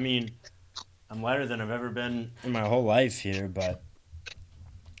 Like I'm lighter than I've ever been in my whole life here, but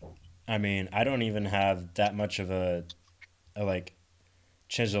I don't even have that much of a like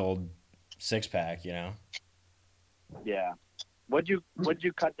chiseled 6-pack, Yeah. What'd you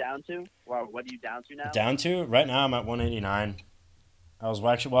cut down to? Well, what are you down to now? Down to right now, I'm at 189. I was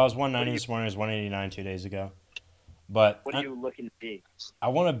 190 this morning. I was 189 2 days ago. But what are you looking to be? I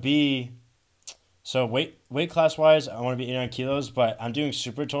want to be. So weight class wise, I want to be 89 kilos. But I'm doing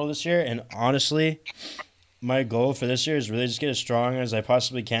super total this year, and honestly, my goal for this year is really just get as strong as I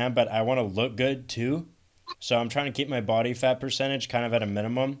possibly can. But I want to look good too. So I'm trying to keep my body fat percentage kind of at a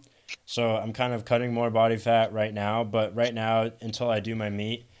minimum. So I'm kind of cutting more body fat right now, but right now, until I do my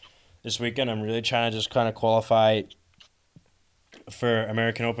meet this weekend, I'm really trying to just kind of qualify for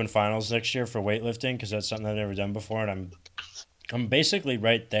American Open Finals next year for weightlifting, because that's something I've never done before, and I'm basically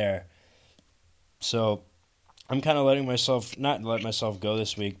right there. So I'm kind of not let myself go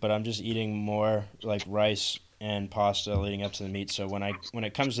this week, but I'm just eating more like rice and pasta leading up to the meet. So when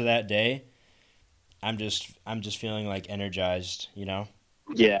it comes to that day, I'm just feeling like energized,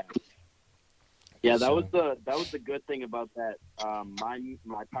 Yeah. Yeah, that was the good thing about that.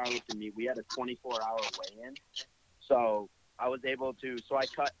 My powerlifting meet, we had a 24-hour weigh-in, So I was able to. So I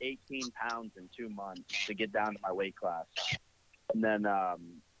cut 18 pounds in 2 months to get down to my weight class, and then I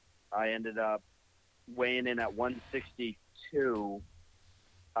ended up weighing in at 162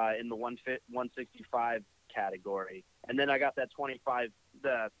 in the 165 category, and then I got that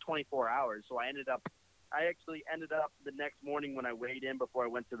 24 hours. So I actually ended up the next morning when I weighed in before I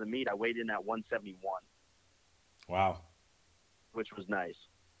went to the meet. I weighed in at 171, Wow, which was nice.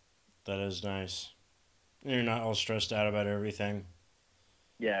 that is nice. You're not all stressed out about everything.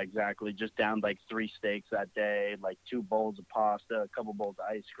 Yeah, exactly. Just down like 3 steaks that day, like 2 bowls of pasta, a couple bowls of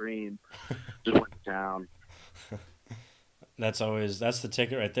ice cream. Just went to town. That's the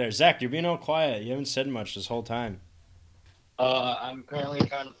ticket right there. Zach, you're being all quiet. You haven't said much this whole time. I'm currently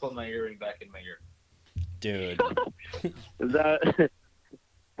trying to put my earring back in my ear. Dude. Is that?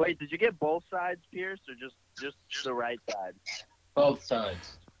 Wait, did you get both sides pierced or just the right side? Both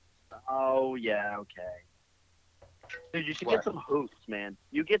sides. Oh yeah, okay. Dude, you should get some hoops, man.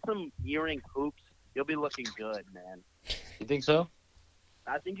 You get some earring hoops, you'll be looking good, man. You think so?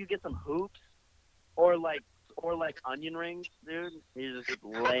 I think you get some hoops, or like onion rings, dude. You just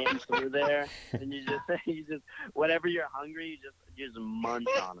lay them through there, and you just whenever you're hungry, you just munch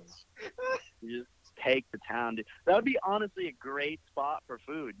on them. You just take the town, dude. That would be honestly a great spot for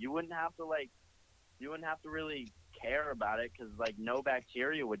food. You wouldn't have to really care about it because like no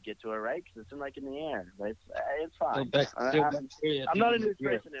bacteria would get to it, right? Because it's in the air. But it's fine. I'm not a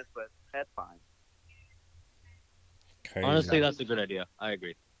nutritionist, but that's fine. Crazy. Honestly, that's a good idea. I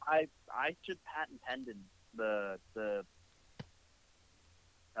agree. I should patent pending the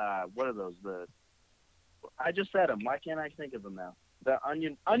what are those? I just said them. Why can't I think of them now? The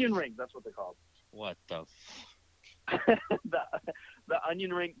onion rings. That's what they're called. What the? the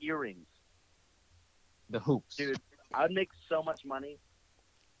onion ring earrings. The hoops. Dude, I would make so much money.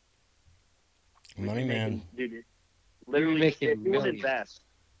 Money man. Dude, literally, making if you would millions. invest,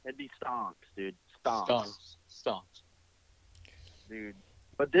 it'd be stonks, dude. Stonks. Stonks. Dude.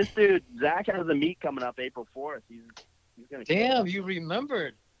 But this dude, Zach, has a meet coming up April 4th. He's gonna. Damn, you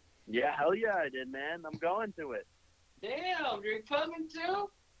remembered. Yeah, hell yeah, I did, man. I'm going to it. Damn, you're coming too?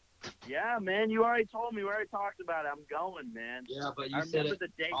 Yeah, man. You already told me. We already talked about it. I'm going, man. Yeah, but I you said remember it.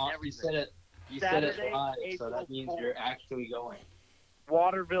 the date and You everything. said it. You said it Saturday, live, so April that means 4th. you're actually going.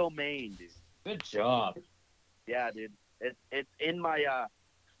 Waterville, Maine, dude. Good job. Yeah, dude. It's in my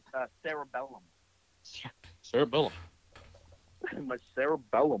cerebellum. Cerebellum. My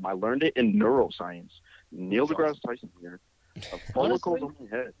cerebellum. I learned it in neuroscience. Neil deGrasse Tyson here. Follicles on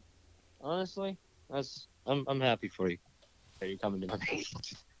my head. Honestly, I'm happy for you that you're coming to my meet.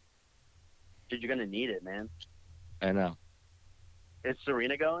 Dude, you're gonna need it, man. I know. Is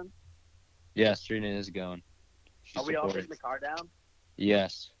Serena going? Yes, Trina is going. She's Are we all supportive. taking the car down?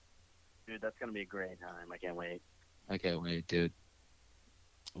 Yes. Dude, that's gonna be a great time. I can't wait. I can't wait, dude.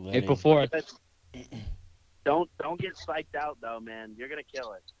 Lenny. April 4th. Don't get psyched out though, man. You're gonna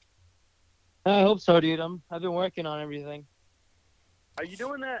kill it. I hope so, dude. I've been working on everything. Are you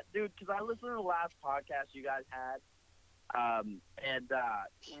doing that, dude? Because I listened to the last podcast you guys had,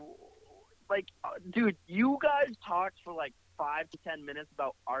 dude, you guys talked for like 5 to 10 minutes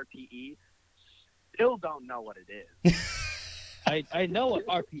about RPE. Still don't know what it is. I know what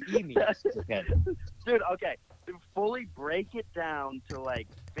RPE means. Okay. Dude, okay. Fully break it down to like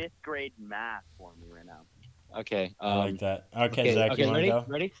 5th grade math for me right now. Okay. I like that. Okay, Zach, you want to go?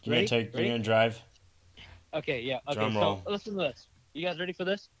 Ready? You're gonna drive? Okay, yeah. Okay, Drum roll. so listen to this. You guys ready for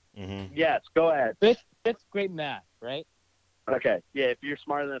this? Mm-hmm. Yes, go ahead. Fifth grade math, right? Okay, yeah, if you're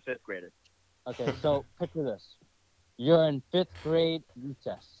smarter than a 5th grader. Okay, so picture this. You're in 5th grade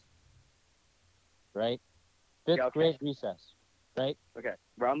recess, right? 5th Yeah, okay. grade recess, right? Okay,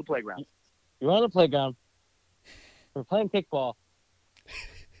 we're on the playground. You're on the playground. We're playing kickball.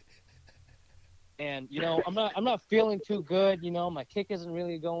 And I'm not feeling too good. My kick isn't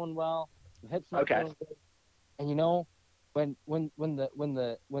really going well. My hip's not Okay. feeling good. And when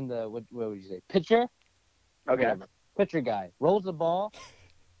the what would you say? Pitcher? Okay. Whatever. Pitcher guy rolls the ball.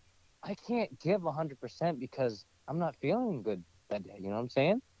 I can't give 100% because I'm not feeling good that day. You know what I'm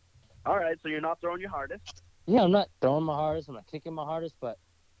saying? All right, so you're not throwing your hardest. Yeah, I'm not throwing my hardest. I'm not kicking my hardest. But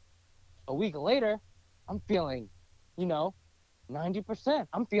a week later, I'm feeling, 90%.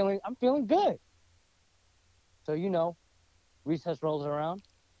 I'm feeling good. So, recess rolls around.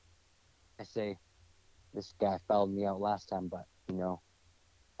 I say, this guy fouled me out last time, but,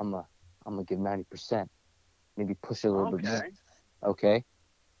 I'm gonna give 90%. Maybe push it a little bit more. Okay. Okay.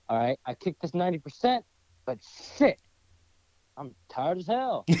 All right. I kicked this 90%, but shit, I'm tired as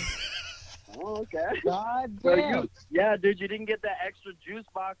hell. Oh, okay. God So damn. yeah, dude, you didn't get that extra juice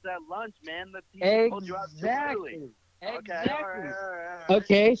box at lunch, man. The teacher pulled you out too early. Exactly. Okay, Exactly. all right.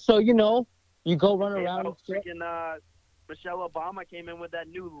 Okay, so you know, you go run Hey, around oh, and shit. freaking Michelle Obama came in with that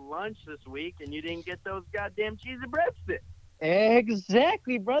new lunch this week, and you didn't get those goddamn cheesy breadsticks.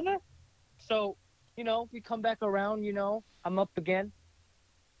 Exactly, brother. So, you know, we come back around, you know, I'm up again.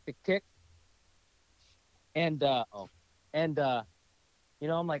 Tick tick. And you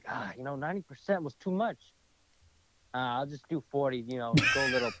know, I'm like, you know, 90% was too much. I'll just do 40, you know, go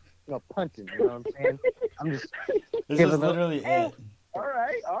a little, you know, punting, you know what I'm saying? I'm just This Give is it a- literally it. All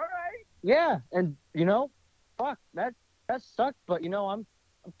right. yeah, and you know, fuck, that sucked, but you know, I'm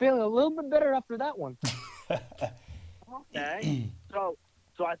feeling a little bit better after that one. Okay. So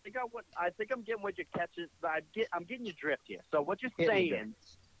I think I'm getting what you're catching. I'm getting your drift here. So what you're Hit me, saying,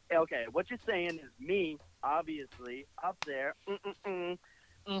 okay, what you're saying is me, obviously, up there.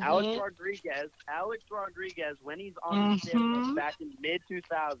 Alex Rodriguez, when he's on the tip back in mid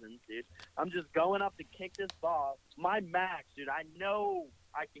 2000s, dude, I'm just going up to kick this ball. My max, dude, I know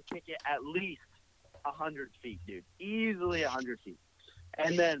I can kick it at least 100 feet, dude, easily 100 feet,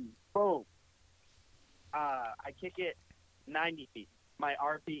 and then boom, I kick it 90 feet. My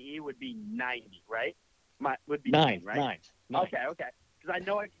RPE would be 90, right? Would be 9, right? 9. Okay. Because I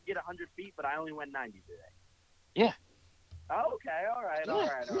know I could get 100 feet, but I only went 90 today. Yeah. Okay, all right.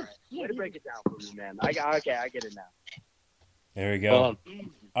 Way to break it down for me, man. I get it now. There we go. Easy.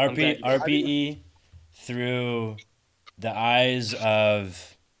 RPE through the eyes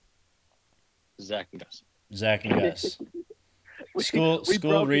of Zach and Gus. Zach and Gus. We School broke it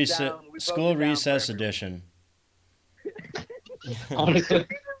down. We broke it down recess for everyone. edition. Honestly,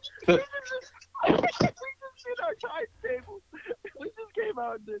 We just did our timetables. We just came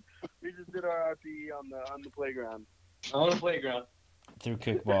out and we just did our RPE on the playground. on the playground. Through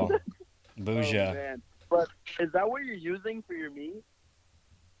kickball. Oh, Booyah. man. But is that what you're using for your meat?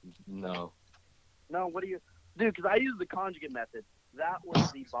 No. No, what do you do? Because I use the conjugate method. That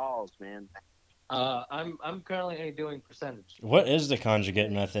was the balls, man. I'm currently only doing percentage. What is the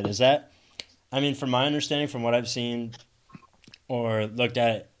conjugate method? Is that, I mean, from my understanding, from what I've seen or looked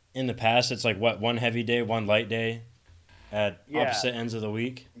at in the past, it's like what, one heavy day, one light day at Yeah. opposite ends of the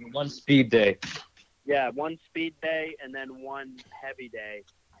week? One speed day. Yeah, one speed day and then one heavy day.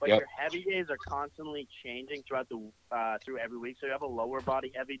 But Yep. your heavy days are constantly changing throughout through every week. So you have a lower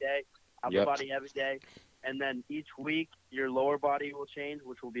body heavy day, upper Yep. body heavy day, and then each week your lower body will change,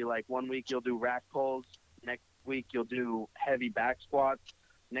 which will be like 1 week you'll do rack pulls, next week you'll do heavy back squats,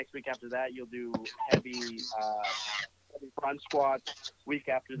 next week after that you'll do heavy front squats. Week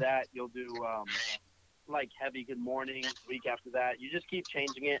after that you'll do like heavy good morning. Week after that you just keep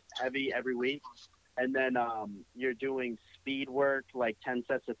changing it heavy every week. And then you're doing speed work, like 10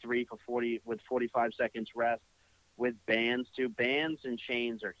 sets of 3 for 40 with 45 seconds rest with bands too. Bands and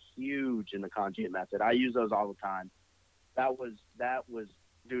chains are huge in the conjugate method. I use those all the time. That was,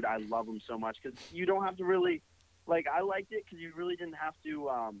 dude, I love them so much because you don't have to really, like, I liked it because you really didn't have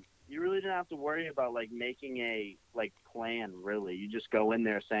to worry about like making a like plan. Really, you just go in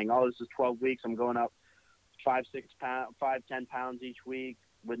there saying, oh, this is 12 weeks. I'm going up 5, 10 pounds each week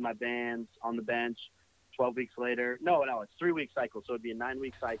with my bands on the bench. 12 weeks later, no, it's 3-week cycle, so it'd be a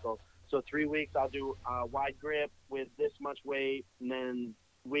 9-week cycle. So 3 weeks I'll do wide grip with this much weight, and then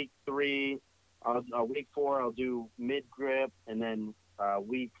week 3, week 4 I'll do mid grip, and then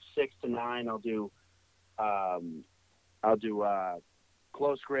week 6 to 9 I'll do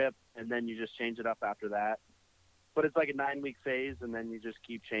close grip, and then you just change it up after that. But it's like a 9-week phase, and then you just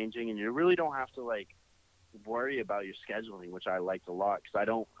keep changing, and you really don't have to like worry about your scheduling, which I liked a lot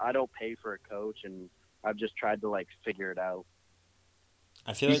because I don't pay for a coach, and I've just tried to like figure it out.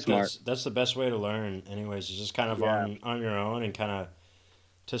 I feel Be like smart. that's the best way to learn anyways, is just kind of Yeah. on your own and kind of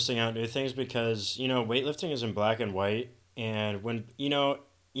testing out new things because, you know, weightlifting is in black and white, and when you know,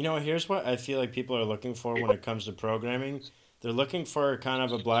 here's what I feel like people are looking for when it comes to programming. They're looking for kind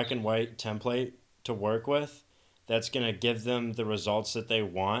of a black and white template to work with that's going to give them the results that they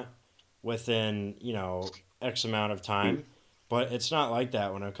want within, you know, X amount of time. But it's not like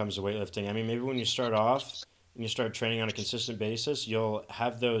that when it comes to weightlifting. I mean, maybe when you start off and you start training on a consistent basis, you'll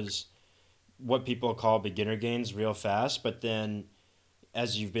have those, what people call beginner gains, real fast. But then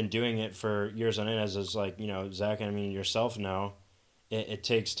as you've been doing it for years on end, as is like, you know, Zach, I mean, yourself know, it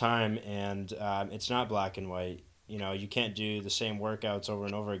takes time, and it's not black and white. You know, you can't do the same workouts over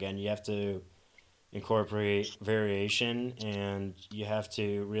and over again. You have to incorporate variation, and you have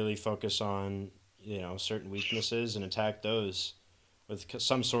to really focus on, you know, certain weaknesses and attack those with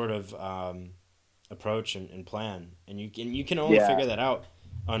some sort of approach and plan. And you can only Yeah. figure that out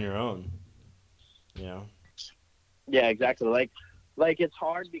on your own. You know. Yeah, exactly. Like it's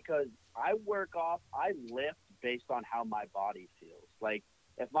hard because I lift based on how my body feels. Like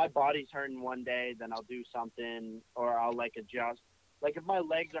if my body's hurting one day, then I'll do something or I'll like adjust. Like if my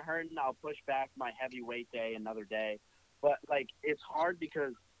legs are hurting, I'll push back my heavy weight day another day. But like it's hard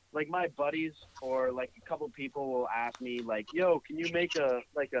because like my buddies or like a couple people will ask me like, "Yo, can you make a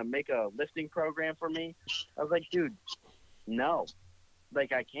lifting program for me?" I was like, "Dude, no."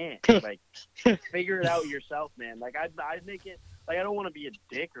 Like I can't. Like figure it out yourself, man. Like I make it like I don't want to be a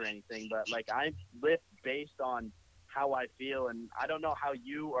dick or anything, but like I lift based on how I feel, and I don't know how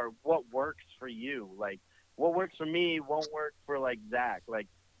you or what works for you. Like what works for me won't work for like Zach. Like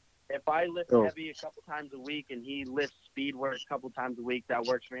if I lift Oh. heavy a couple times a week and he lifts speed work a couple times a week, that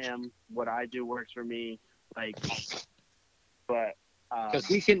works for him. What I do works for me. Like, but Because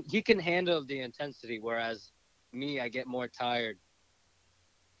he can handle the intensity, whereas me, I get more tired.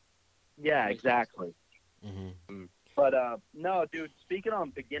 yeah, exactly. Mm-hmm. But no, dude. Speaking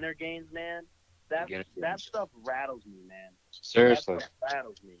on beginner gains, man, that Beginner that gains. stuff rattles me, man. Seriously. That stuff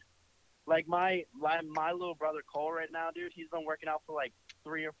rattles me. Like my little brother Cole right now, dude. He's been working out for like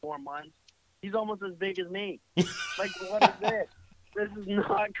 3 or 4 months. He's almost as big as me. Like, what is this? This is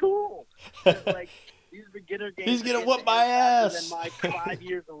not cool. Like these beginner gains. He's gonna are whoop getting my faster ass. Than my 5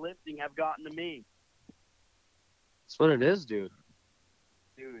 years of lifting have gotten to me, That's what it is, dude.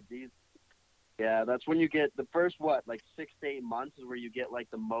 dude. Yeah, that's when you get the first like 6 to 8 months is where you get like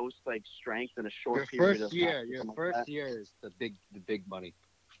the most like strength in a short period of time. Your something like first that. year is the big money.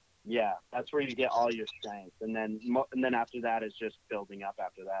 Yeah, that's where you get all your strength, and then after that it's just building up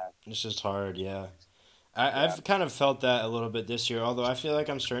after that. It's just hard, yeah. I've kind of felt that a little bit this year, although I feel like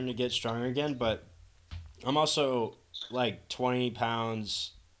I'm starting to get stronger again, but I'm also like 20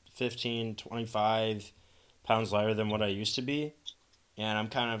 pounds, 15, 25 pounds lighter than what I used to be. And I'm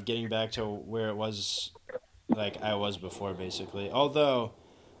kind of getting back to where it was, like I was before, basically. Although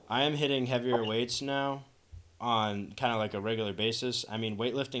I am hitting heavier weights now on kind of like a regular basis. I mean,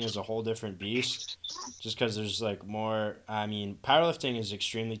 weightlifting is a whole different beast just because there's like more. I mean, powerlifting is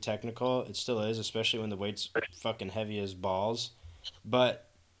extremely technical. It still is, especially when the weight's fucking heavy as balls. But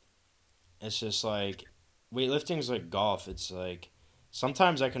it's just like weightlifting is like golf. It's like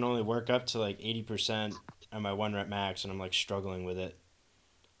sometimes I can only work up to like 80% at my 1 rep max and I'm like struggling with it.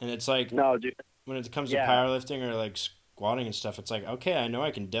 And it's like No, dude. when it comes Yeah. to powerlifting or like squatting and stuff, it's like, okay, I know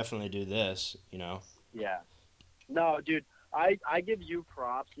I can definitely do this, you know? Yeah. No, dude. I give you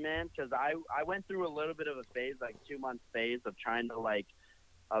props, man, because I went through a little bit of a phase, like 2-month phase of trying to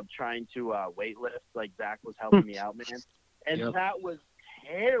weightlift. Like Zach was helping me out, man, and Yep. that was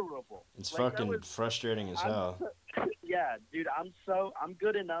terrible. It's Like, that fucking was- frustrating as I'm- hell. Yeah, dude. I'm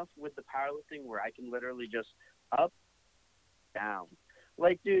good enough with the powerlifting where I can literally just up, down.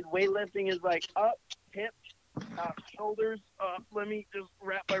 Like, dude, weightlifting is like up, hip, shoulders up. Let me just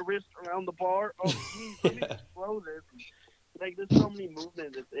wrap my wrist around the bar. Oh, geez, let me just slow this. Like, there's so many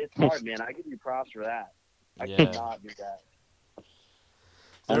movements. It's hard, man. I give you props for that. I Yeah. cannot do that.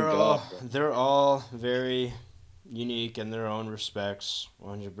 They're all very unique in their own respects,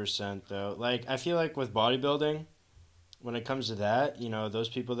 100% though. Like I feel like with bodybuilding, when it comes to that, you know, those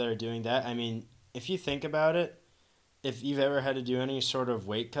people that are doing that, I mean, if you think about it, if you've ever had to do any sort of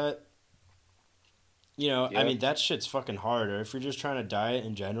weight cut, you know, I Yep. mean, that shit's fucking hard. Or if you're just trying to diet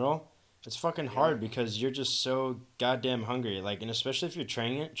in general, it's fucking hard because you're just so goddamn hungry. Like, and especially if you're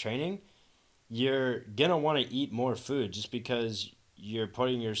training, you're gonna want to eat more food just because you're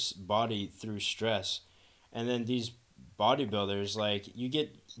putting your body through stress. And then these bodybuilders, like, you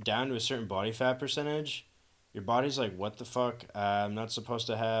get down to a certain body fat percentage, your body's like, what the fuck? I'm not supposed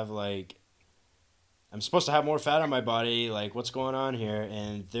to have, like, I'm supposed to have more fat on my body. Like, what's going on here?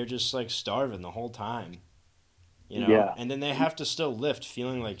 And they're just, like, starving the whole time. You know? Yeah. And then they have to still lift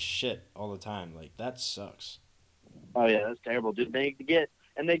feeling like shit all the time. Like, that sucks. Oh yeah, that's terrible, dude. They get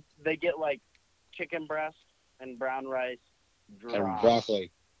like chicken breast and brown rice dry. And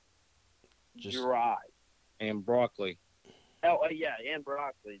broccoli. Just- Dry. And broccoli. Oh yeah, and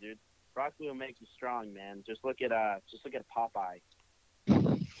broccoli, dude. Broccoli will make you strong, man. Just look at Popeye.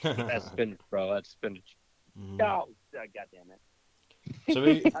 That's spinach, bro. That's spinach. Mhm. Oh, God damn it. So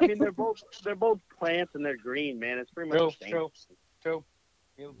we, I mean, they're both plants and they're green, man. It's pretty much the same. True.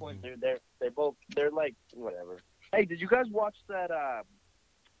 You have a point. Dude, they're like whatever. Hey, did you guys watch that?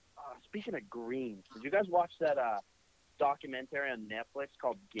 Speaking of greens, did you guys watch that documentary on Netflix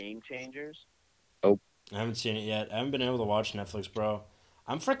called Game Changers? I haven't seen it yet. I haven't been able to watch Netflix, bro.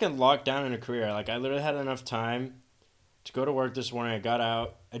 I'm freaking locked down in a career. Like, I literally had enough time to go to work this morning. I got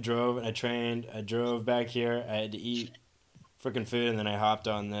out, I drove, I trained, I drove back here. I had to eat freaking food, and then I hopped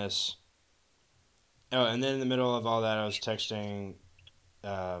on this. Oh, and then in the middle of all that, I was texting,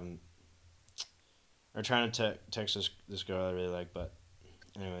 or trying to text this girl I really like. But,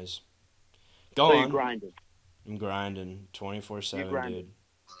 anyways, go So on. you grinded. I'm grinding You 24/7, grinded.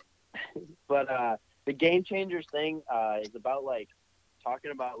 dude. But the Game Changers thing is about like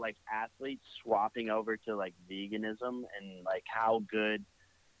talking about like athletes swapping over to like veganism and like how good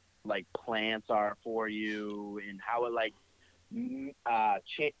like plants are for you and how it like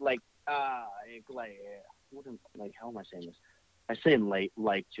like how am I saying this? I say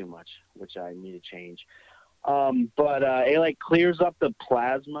like too much, which I need to change. But it like clears up the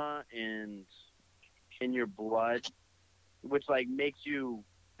plasma in your blood, which like makes you.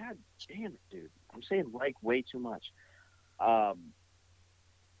 God damn it, dude! I'm saying like way too much.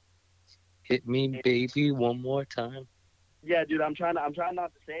 Hit me, baby, one more time. Yeah, dude, I'm trying not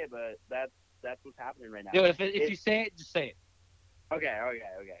to say it, but that's what's happening right now. Yo, if you say it, just say it. Okay.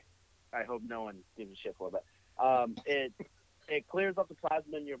 I hope no one gives a shit for it, but it clears up the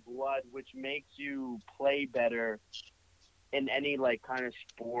plasma in your blood, which makes you play better in any like kind of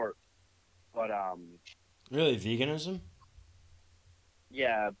sport. But Really, veganism?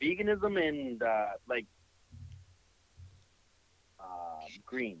 yeah, veganism and like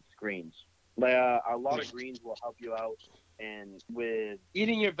greens. Like a lot of greens will help you out, and with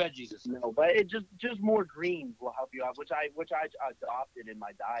Eating your veggies is no, but it just more greens will help you out, which I adopted in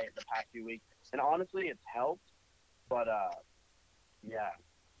my diet the past few weeks, and honestly, it's helped. But yeah,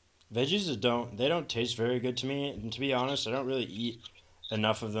 Veggies don't taste very good to me. And to be honest, I don't really eat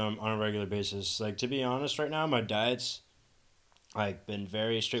enough of them on a regular basis. Like, to be honest, right now my diet's like been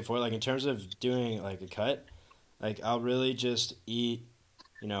very straightforward. Like, in terms of doing like a cut, like I'll really just eat,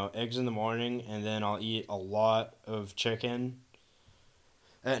 eggs in the morning, and then I'll eat a lot of chicken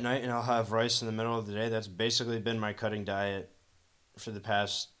at night, and I'll have rice in the middle of the day. That's basically been my cutting diet for the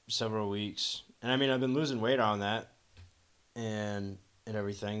past several weeks. And I mean, I've been losing weight on that and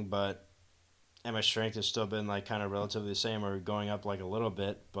everything, and my strength has still been like kind of relatively the same or going up like a little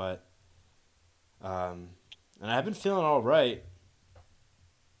bit, but and I've been feeling all right,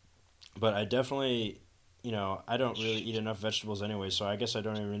 but I definitely, I don't really eat enough vegetables anyway, so I guess I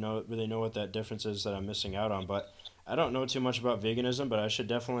don't even really know what that difference is that I'm missing out on. But I don't know too much about veganism, but I should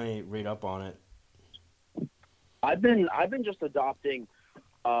definitely read up on it. I've been just adopting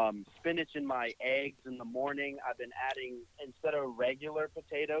spinach in my eggs in the morning. I've been adding, instead of regular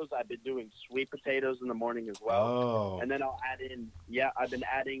potatoes, I've been doing sweet potatoes in the morning as well. Oh. And then I'll add in, I've been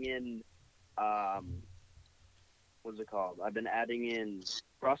adding in, what's it called? I've been adding in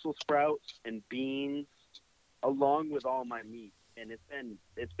Brussels sprouts and beans along with all my meat. And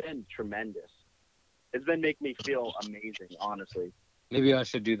it's been tremendous. It's been making me feel amazing, honestly. Maybe I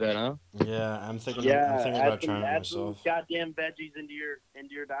should do that, huh? Yeah, I'm thinking Yeah, about trying it add some myself. goddamn veggies into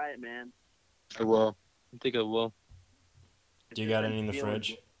your diet, man. I will. I think I will. Do you got any in the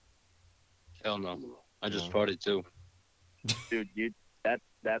fridge? Hell no. I just No. farted too. Dude,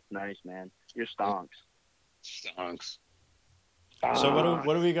 that's nice, man. You're stonks. Stonks. So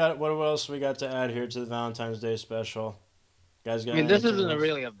what do we got? What else we got to add here to the Valentine's Day special? Guys, got I mean, this anything isn't else?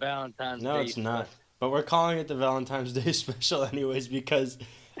 really a Valentine's No, Day. it's not. But we're calling it the Valentine's Day special anyways because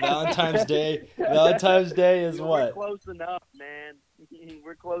Valentine's Day is We're what? close enough, man.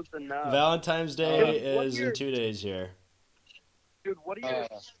 We're close enough. Valentine's Day Dude, what's is your- in 2 days here. Dude, what do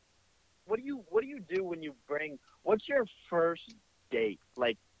you do when you bring? What's your first date?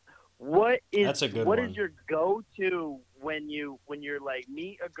 Like, what is That's a good what one. is your go-to when you're like,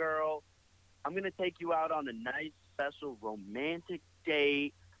 meet a girl? I'm gonna take you out on a nice, special, romantic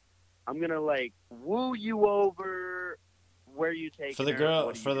date. I'm gonna like woo you over. Where you take For the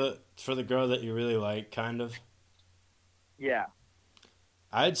girl for the girl that you really like, kind of. Yeah.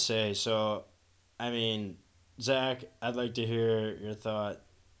 I'd say so. I mean, Zach, I'd like to hear your thought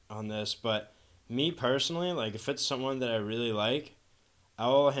on this, but me personally, like if it's someone that I really like, I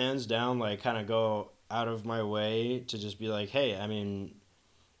will hands down like kind of go out of my way to just be like, hey, I mean,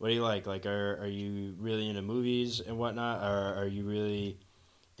 what do you like? Like, are you really into movies and whatnot, or are you really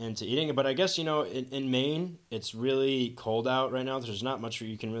into eating? But I guess in Maine, it's really cold out right now. There's not much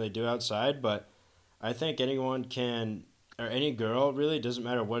you can really do outside, but I think anyone can, or any girl really, doesn't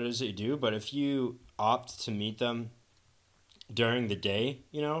matter what it is that you do, but if you opt to meet them during the day,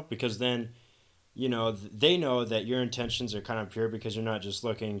 because then, they know that your intentions are kind of pure because you're not just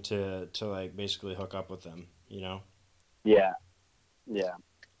looking to like basically hook up with them, Yeah.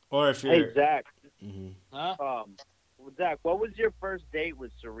 Or if you're. Hey, Zach. Mhm. Huh? Zach, what was your first date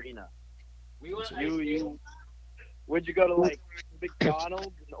with Serena? We went You would you go to like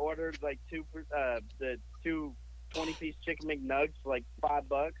McDonald's and order like the two 20-piece chicken McNuggets for like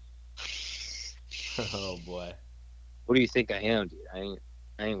 $5? Oh boy. What do you think I am, dude? I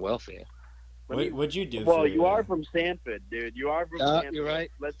ain't welfare. What'd you do? Well, for you are from Sanford, dude. You are from Sanford. You're right.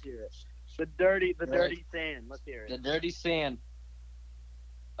 Let's hear it. The dirty Right. sand. Let's hear The it. dirty sand.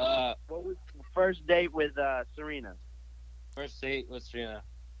 What was the first date with Serena? First date with Serena.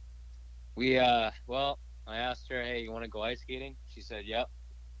 We well, I asked her, hey, you want to go ice skating? She said, yep.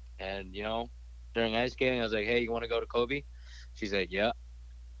 And during ice skating, I was like, hey, you want to go to Kobe? She said, yep.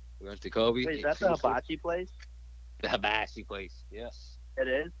 We went to Kobe. Wait, is that the hibachi place? The hibachi place. Yes. It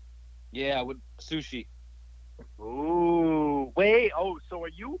is. Yeah, with sushi. Ooh, wait. Oh, so are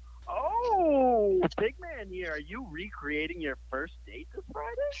you? Oh, big man here. Are you recreating your first date this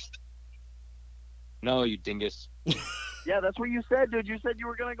Friday? No, you dingus. Yeah, that's what you said, dude. You said you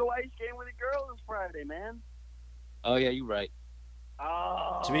were gonna go ice skating with a girl this Friday, man. Oh yeah, you right.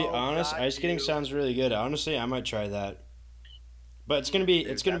 Oh. To be honest, got ice skating you. sounds really good. Honestly, I might try that. But it's gonna be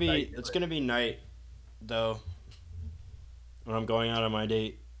Dude, it's gonna that's how be you do it's it. gonna be night though. When I'm going out on my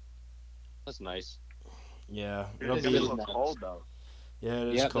date. That's nice. Yeah. Dude, It'll it's be gonna look cold though. yeah, it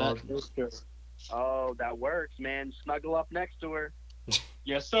is Yeah, cold. that's true. Oh, that works, man. Snuggle up next to her.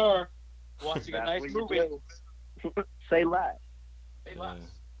 Yes, sir. Watching a That's nice what you movie. do. Say less. Hey, Yeah. lads.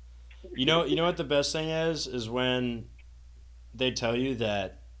 You know what the best thing is when they tell you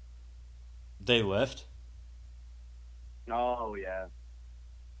that they lift. Oh yeah.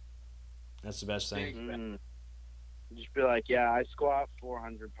 That's the best thing. Mm. Just be like, yeah, I squat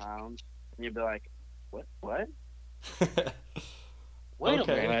 400 pounds, and you'd be like, what? What? Wait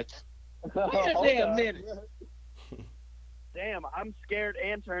Okay. a minute. Wait a Hold damn up. minute. Damn, I'm scared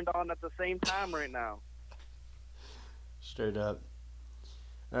and turned on at the same time right now. Straight up.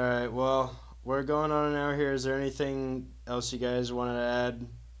 All right. Well, we're going on an hour here. Is there anything else you guys wanted to add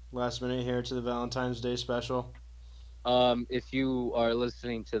last minute here to the Valentine's Day special? If you are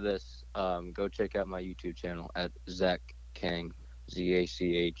listening to this, go check out my YouTube channel at Zach Kang,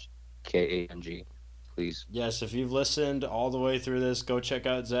 ZACHKANG. Please. Yes, if you've listened all the way through this, go check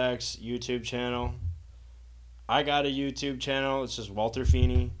out Zach's YouTube channel. I got a YouTube channel. It's just Walter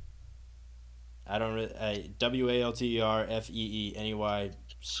Feeney. I don't really. WALTERFEENEY.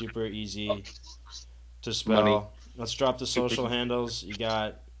 Super easy to spell. Money. Let's drop the social handles. You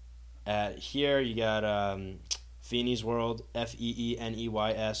got at here. You got Feeney's World.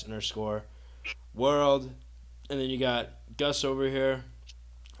 FEENEYS _world, and then you got Gus over here.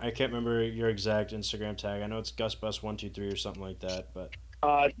 I can't remember your exact Instagram tag. I know it's GusBus123 or something like that, but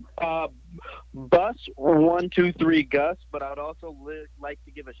Bus 123 Gus, but I'd also like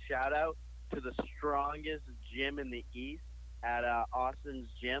to give a shout out to the strongest gym in the East at Austin's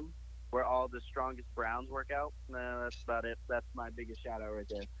Gym, where all the strongest Browns work out. That's about it. That's my biggest shout out right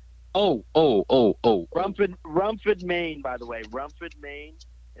there. Oh. Rumford, Maine, by the way. Rumford, Maine.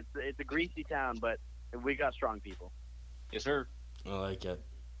 It's a greasy town, but we got strong people. Yes, sir. I like it.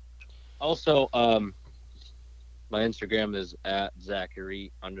 Also, my Instagram is at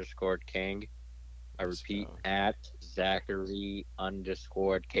Zachary_Kang. I repeat, So- at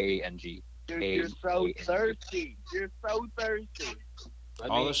Zachary_KANG. Dude, you're so thirsty. You're so thirsty.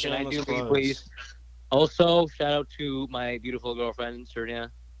 All the can I shameless do me, plugs. please? Also, shout out to my beautiful girlfriend,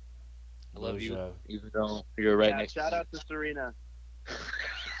 Serena. I love you, Doja. even though you're right Yeah, next shout to me. out to Serena.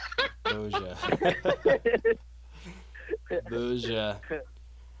 Doja. Doja.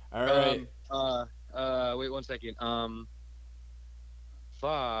 All right. Wait 1 second. You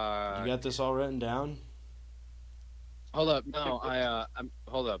Fuck. got this all written down? Hold up. No,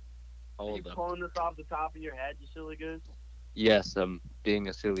 hold up. Are you Hold up. pulling this off the top of your head, you silly goose? Yes, I'm being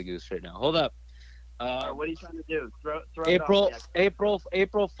a silly goose right now. Hold up. What are you trying to do? Throw it off. April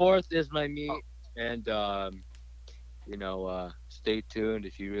 4th is my meet, and stay tuned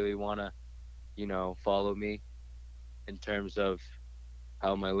if you really wanna, follow me in terms of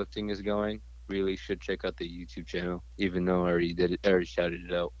how my lifting is going. Really should check out the YouTube channel, even though I already did it. I already shouted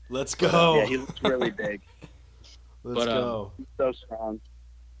it out. Let's go. Yeah, he looks really big. Let's But, go. He's so strong.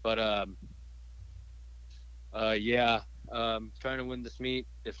 But trying to win this meet.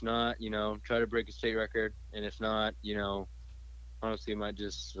 If not, try to break a state record, and if not, honestly, I might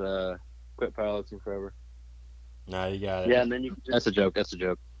just quit powerlifting forever. Nah, you got it. Yeah, and then you can That's a joke. That's a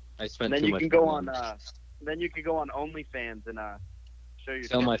joke. I spent then too you much. can go money on. Then you can go on OnlyFans and show your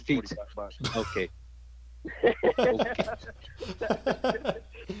Sell my tits feet. for $40. Okay.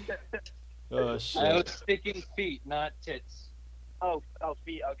 Oh I shit. have sticking feet, not tits. oh,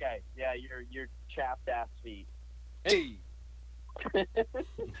 feet. Okay, yeah, your chapped ass feet. Hey. All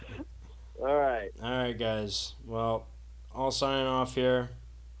right. All right, guys. Well, I'll sign off here.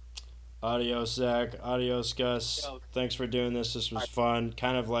 Adios, Zach. Adios, Gus. Yo. Thanks for doing this. This was fun.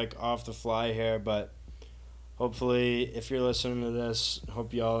 Kind of like off the fly here, but hopefully, if you're listening to this,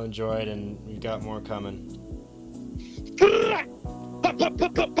 hope you all enjoyed, and we've got more coming. All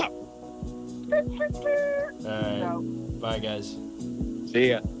right. Bye, guys. See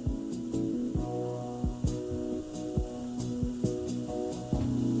ya.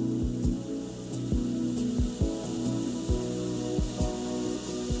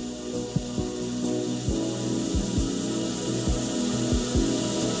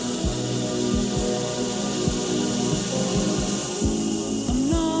 I'm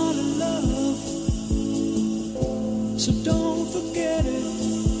not in love, so don't forget it.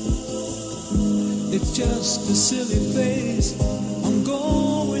 It's just a silly phase I'm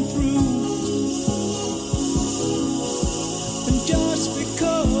going through. And just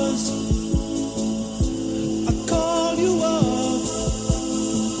because I call you up,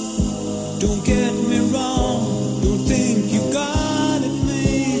 don't get me wrong, don't think you got it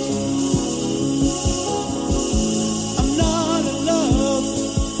made. I'm not in love,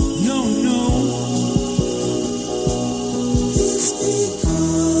 no, no.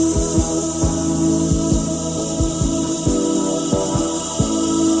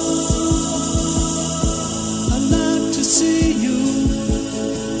 I like to see you,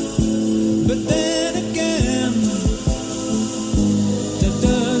 but then again, that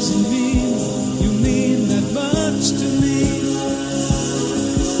doesn't mean you mean that much to me.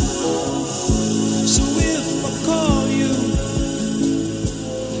 So if I call you,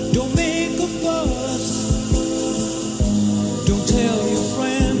 don't make a fuss. Don't tell your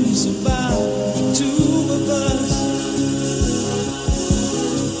friends about the two of us.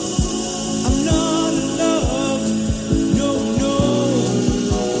 I'm not in love, no, no.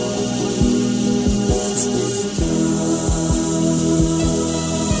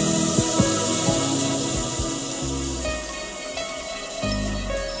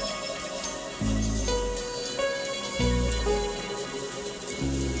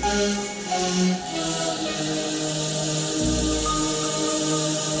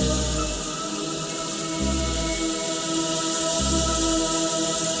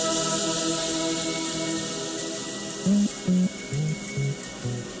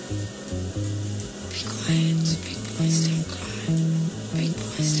 Be quiet, big boys don't cry. Big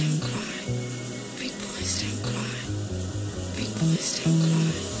boys don't cry. Big boys don't cry. Big boys don't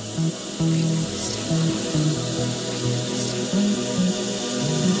cry. Big boys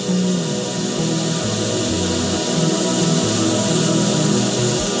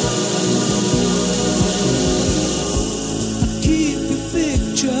Keep your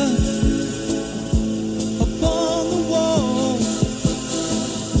picture upon the wall.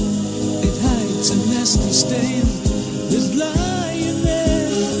 It hides a nasty stain that's lying there.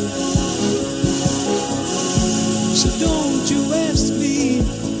 So don't you ask me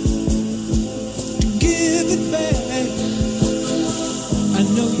to give it back. I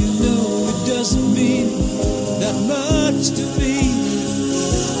know you know it doesn't mean